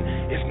timing,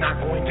 it's not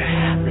going to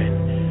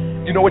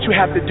happen. You know what you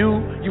have to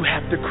do? You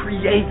have to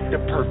create the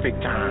perfect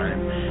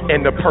time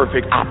and the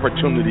perfect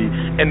opportunity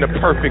and the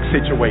perfect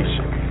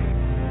situation.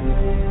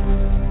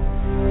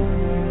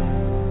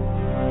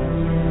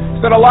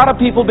 That a lot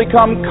of people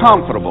become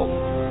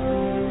comfortable.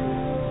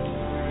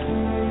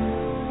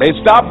 They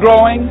stop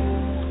growing.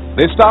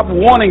 They stop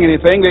wanting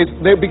anything.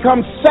 They become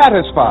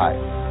satisfied.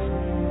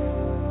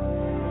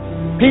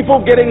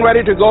 People getting ready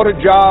to go to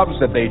jobs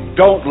that they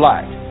don't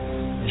like,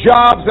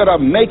 jobs that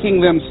are making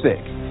them sick.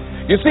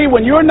 You see,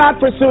 when you're not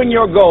pursuing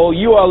your goal,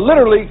 you are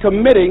literally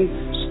committing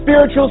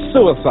spiritual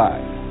suicide.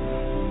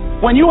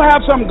 When you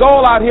have some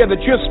goal out here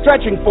that you're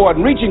stretching for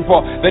and reaching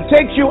for that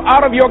takes you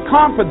out of your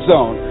comfort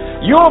zone,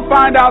 you'll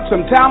find out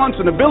some talents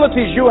and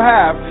abilities you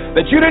have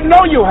that you didn't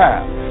know you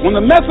have. When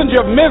the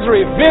messenger of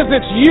misery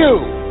visits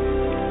you,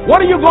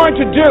 what are you going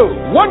to do?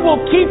 What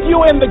will keep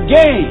you in the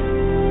game?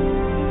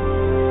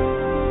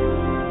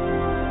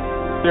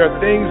 There are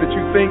things that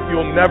you think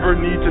you'll never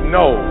need to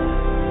know,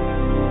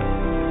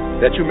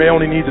 that you may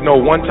only need to know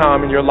one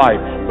time in your life,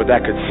 but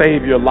that could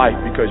save your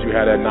life because you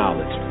had that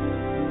knowledge.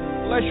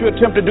 Unless you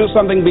attempt to do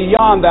something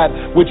beyond that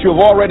which you've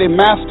already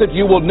mastered,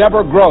 you will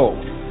never grow.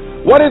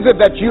 What is it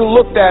that you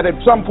looked at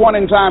some point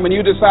in time and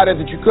you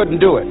decided that you couldn't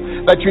do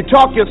it, that you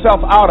talked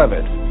yourself out of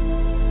it?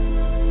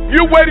 If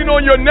you're waiting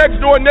on your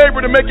next door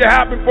neighbor to make it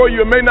happen for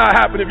you, it may not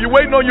happen. If you're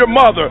waiting on your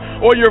mother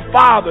or your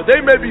father,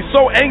 they may be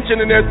so ancient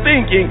in their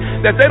thinking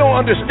that they don't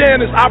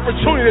understand this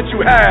opportunity that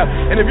you have.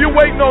 And if you're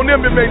waiting on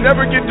them, it may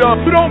never get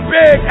done. You don't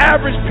beg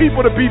average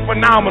people to be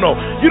phenomenal.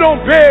 You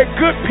don't beg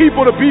good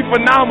people to be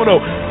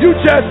phenomenal. You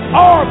just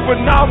are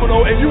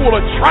phenomenal, and you will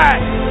attract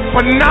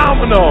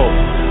phenomenal.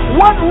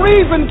 What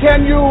reason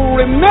can you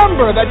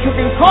remember that you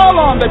can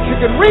call on, that you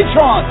can reach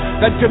on,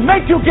 that can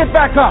make you get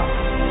back up?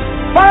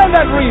 Find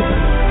that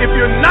reason. If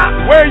you're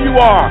not where you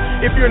are,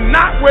 if you're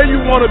not where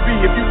you want to be,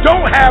 if you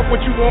don't have what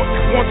you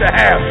want to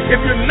have, if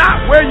you're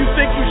not where you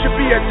think you should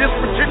be at this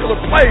particular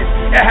place,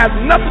 it has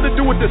nothing to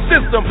do with the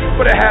system,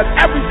 but it has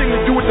everything to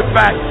do with the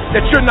fact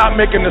that you're not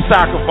making the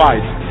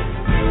sacrifice.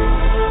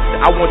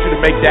 I want you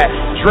to make that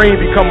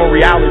dream become a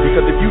reality,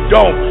 because if you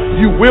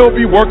don't, you will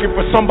be working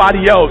for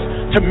somebody else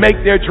to make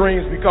their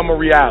dreams become a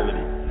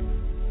reality.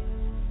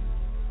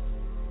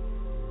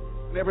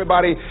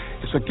 Everybody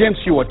is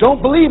against you or don't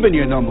believe in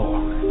you no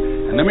more.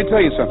 And let me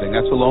tell you something,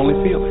 that's a lonely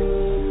feeling.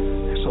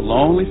 It's a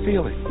lonely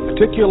feeling,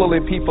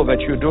 particularly people that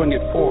you're doing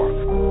it for.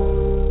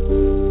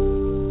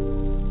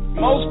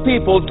 Most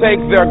people take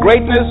their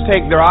greatness,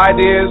 take their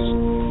ideas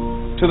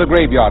to the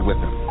graveyard with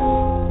them.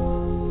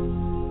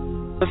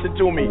 Listen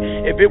to me,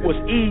 if it was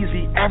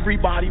easy,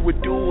 everybody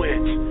would do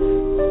it.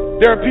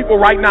 There are people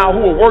right now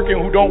who are working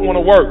who don't want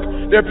to work.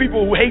 There are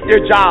people who hate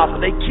their jobs,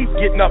 but they keep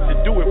getting up to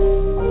do it.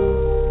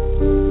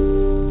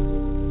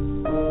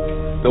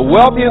 The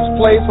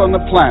wealthiest place on the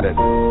planet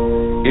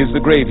is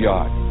the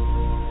graveyard.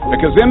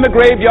 Because in the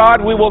graveyard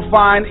we will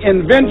find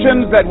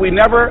inventions that we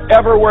never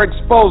ever were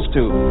exposed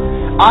to.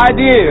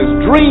 Ideas,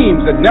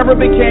 dreams that never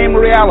became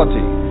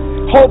reality.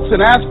 Hopes and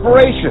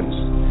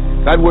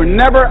aspirations that were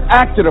never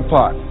acted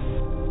upon.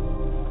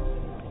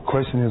 The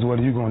question is,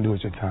 what are you going to do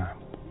with your time?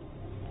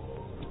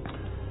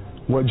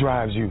 What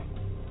drives you?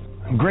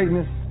 And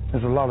greatness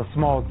is a lot of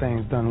small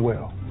things done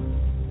well.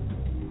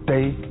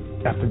 Day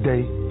after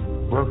day,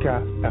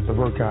 workout after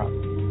workout,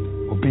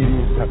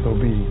 obedience after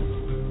obedience,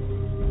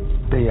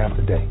 day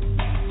after day.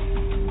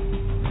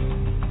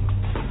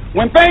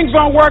 When things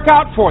don't work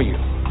out for you,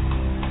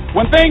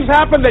 when things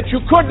happen that you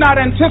could not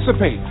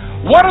anticipate,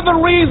 what are the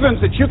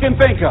reasons that you can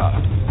think of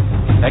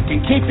that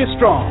can keep you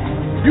strong?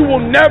 You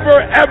will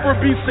never, ever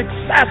be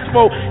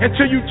successful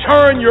until you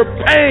turn your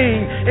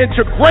pain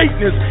into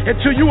greatness,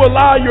 until you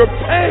allow your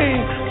pain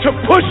to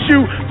push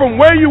you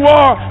from where you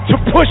are to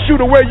push you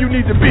to where you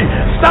need to be.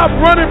 Stop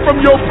running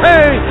from your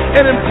pain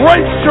and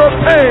embrace your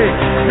pain.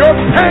 Your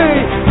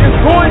pain is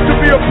going to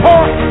be a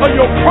part of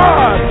your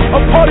pride,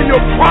 a part of your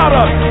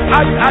product.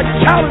 I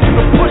challenge you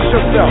to push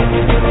yourself.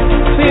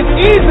 See, it's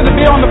easy to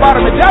be on the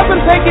bottom. It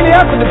doesn't take any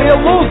effort to be a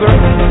loser.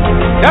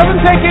 It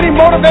doesn't take any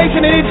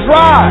motivation, any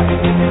drive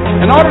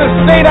in order to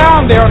stay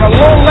down there on a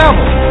low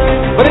level.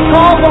 But it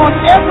calls on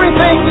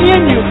everything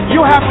in you.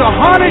 You have to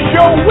harness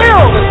your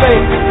will to say,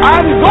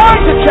 I'm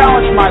going to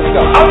challenge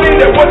myself. I mean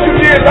that what you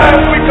did last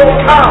week don't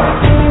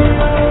count.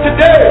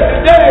 Today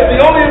is the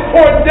only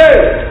important day.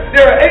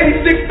 There are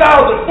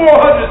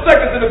 86,400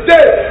 seconds in a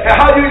day, and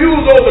how you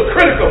use those are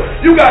critical.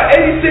 You got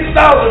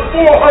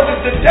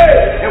 86,400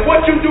 today, and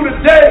what you do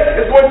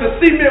today is going to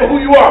cement who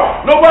you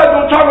are. Nobody's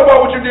going to talk about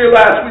what you did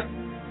last week.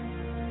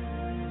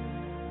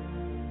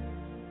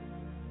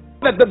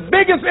 That the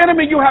biggest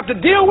enemy you have to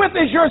deal with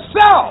is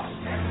yourself.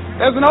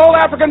 There's an old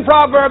African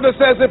proverb that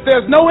says, if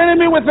there's no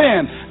enemy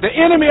within, the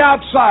enemy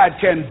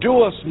outside can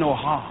do us no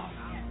harm.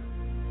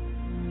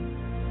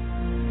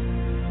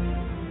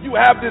 You you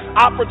have this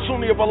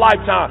opportunity of a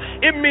lifetime.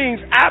 It means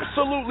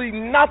absolutely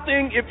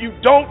nothing if you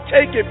don't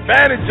take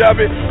advantage of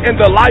it in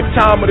the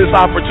lifetime of this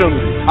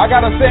opportunity. I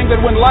got a saying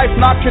that when life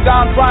knocks you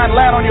down, try and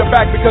land on your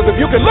back, because if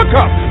you can look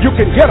up, you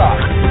can get up.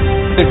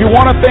 If you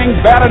want a thing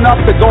bad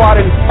enough to go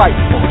out and fight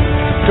for it,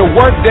 to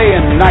work day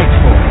and night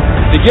for it,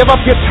 to give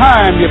up your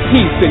time, your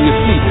peace, and your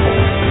sleep for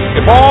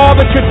it, if all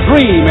that you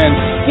dream and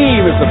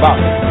scheme is about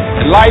it,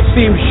 and life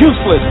seems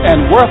useless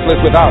and worthless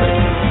without it.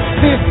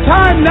 See, it's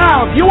time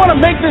now. If you want to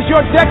make this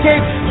your decade,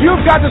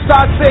 you've got to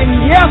start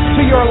saying yes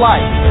to your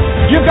life.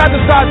 You've got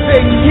to start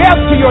saying yes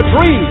to your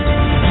dreams,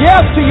 yes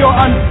to your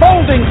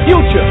unfolding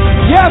future,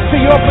 yes to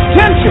your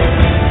potential,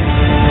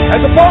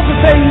 as opposed to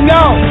saying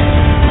no.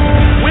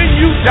 When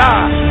you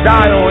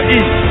die on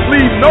E.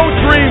 Leave no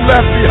dream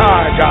left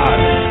behind, God.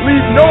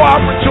 Leave no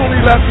opportunity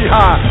left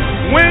behind.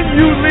 When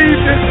you leave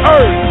this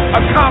earth,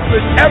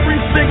 accomplish every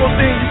single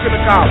thing you can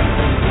accomplish.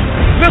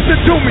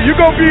 Listen to me,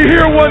 you're going to be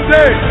here one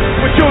day,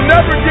 but you'll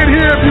never get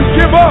here if you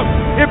give up,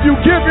 if you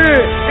give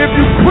in, if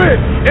you quit.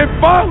 And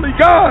finally,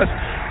 guys,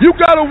 you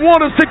got to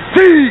want to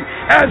succeed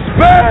as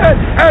bad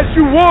as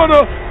you want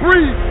to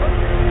breathe.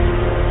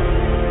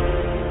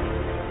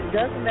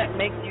 Doesn't that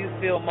make you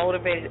feel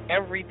motivated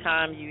every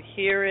time you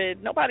hear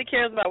it? Nobody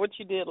cares about what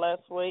you did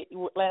last week,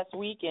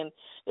 and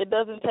it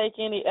doesn't take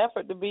any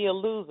effort to be a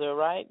loser,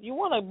 right? You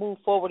want to move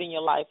forward in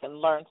your life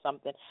and learn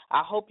something.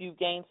 I hope you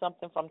gained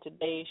something from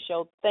today's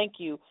show. Thank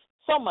you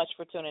so much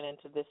for tuning in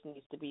to This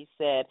Needs to Be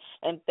Said,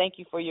 and thank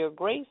you for your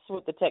grace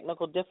with the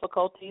technical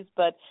difficulties,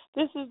 but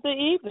this is the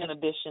evening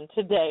edition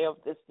today of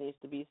This Needs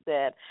to Be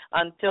Said.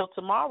 Until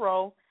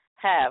tomorrow,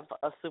 have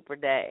a super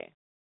day.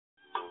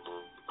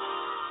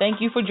 Thank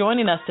you for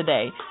joining us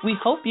today. We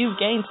hope you've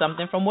gained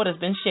something from what has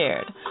been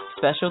shared.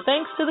 Special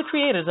thanks to the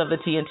creators of the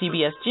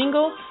TNTBS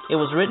jingle. It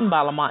was written by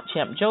Lamont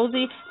Champ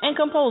Josie and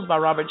composed by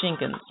Robert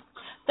Jenkins.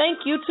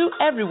 Thank you to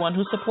everyone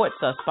who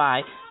supports us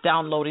by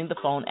downloading the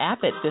phone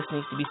app at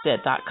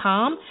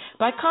thisneedstobesaid.com,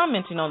 by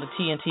commenting on the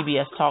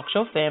TNTBS Talk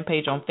Show fan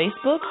page on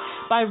Facebook,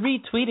 by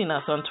retweeting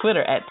us on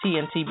Twitter at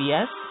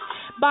TNTBS,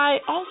 by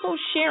also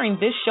sharing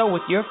this show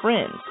with your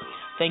friends.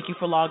 Thank you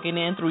for logging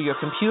in through your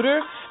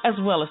computer as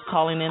well as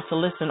calling in to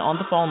listen on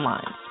the phone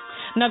lines.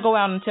 Now go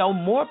out and tell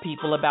more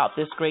people about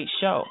this great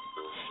show.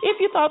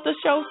 If you thought the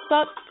show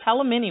sucked, tell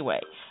them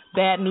anyway.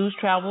 Bad news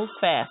travels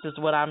fast is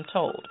what I'm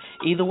told.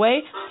 Either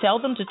way, tell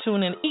them to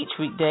tune in each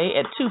weekday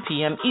at 2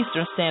 p.m.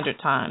 Eastern Standard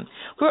Time.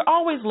 We're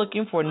always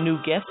looking for new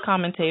guest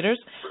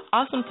commentators,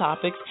 awesome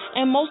topics,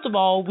 and most of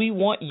all, we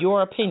want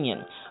your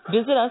opinion.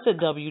 Visit us at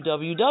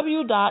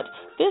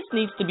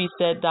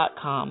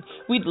www.thisneedstobesaid.com.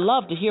 We'd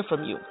love to hear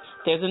from you.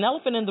 There's an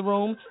elephant in the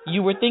room.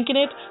 You were thinking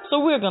it, so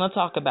we're going to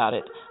talk about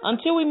it.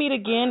 Until we meet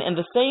again in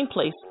the same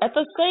place at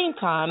the same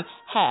time,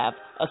 have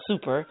a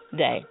super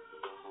day.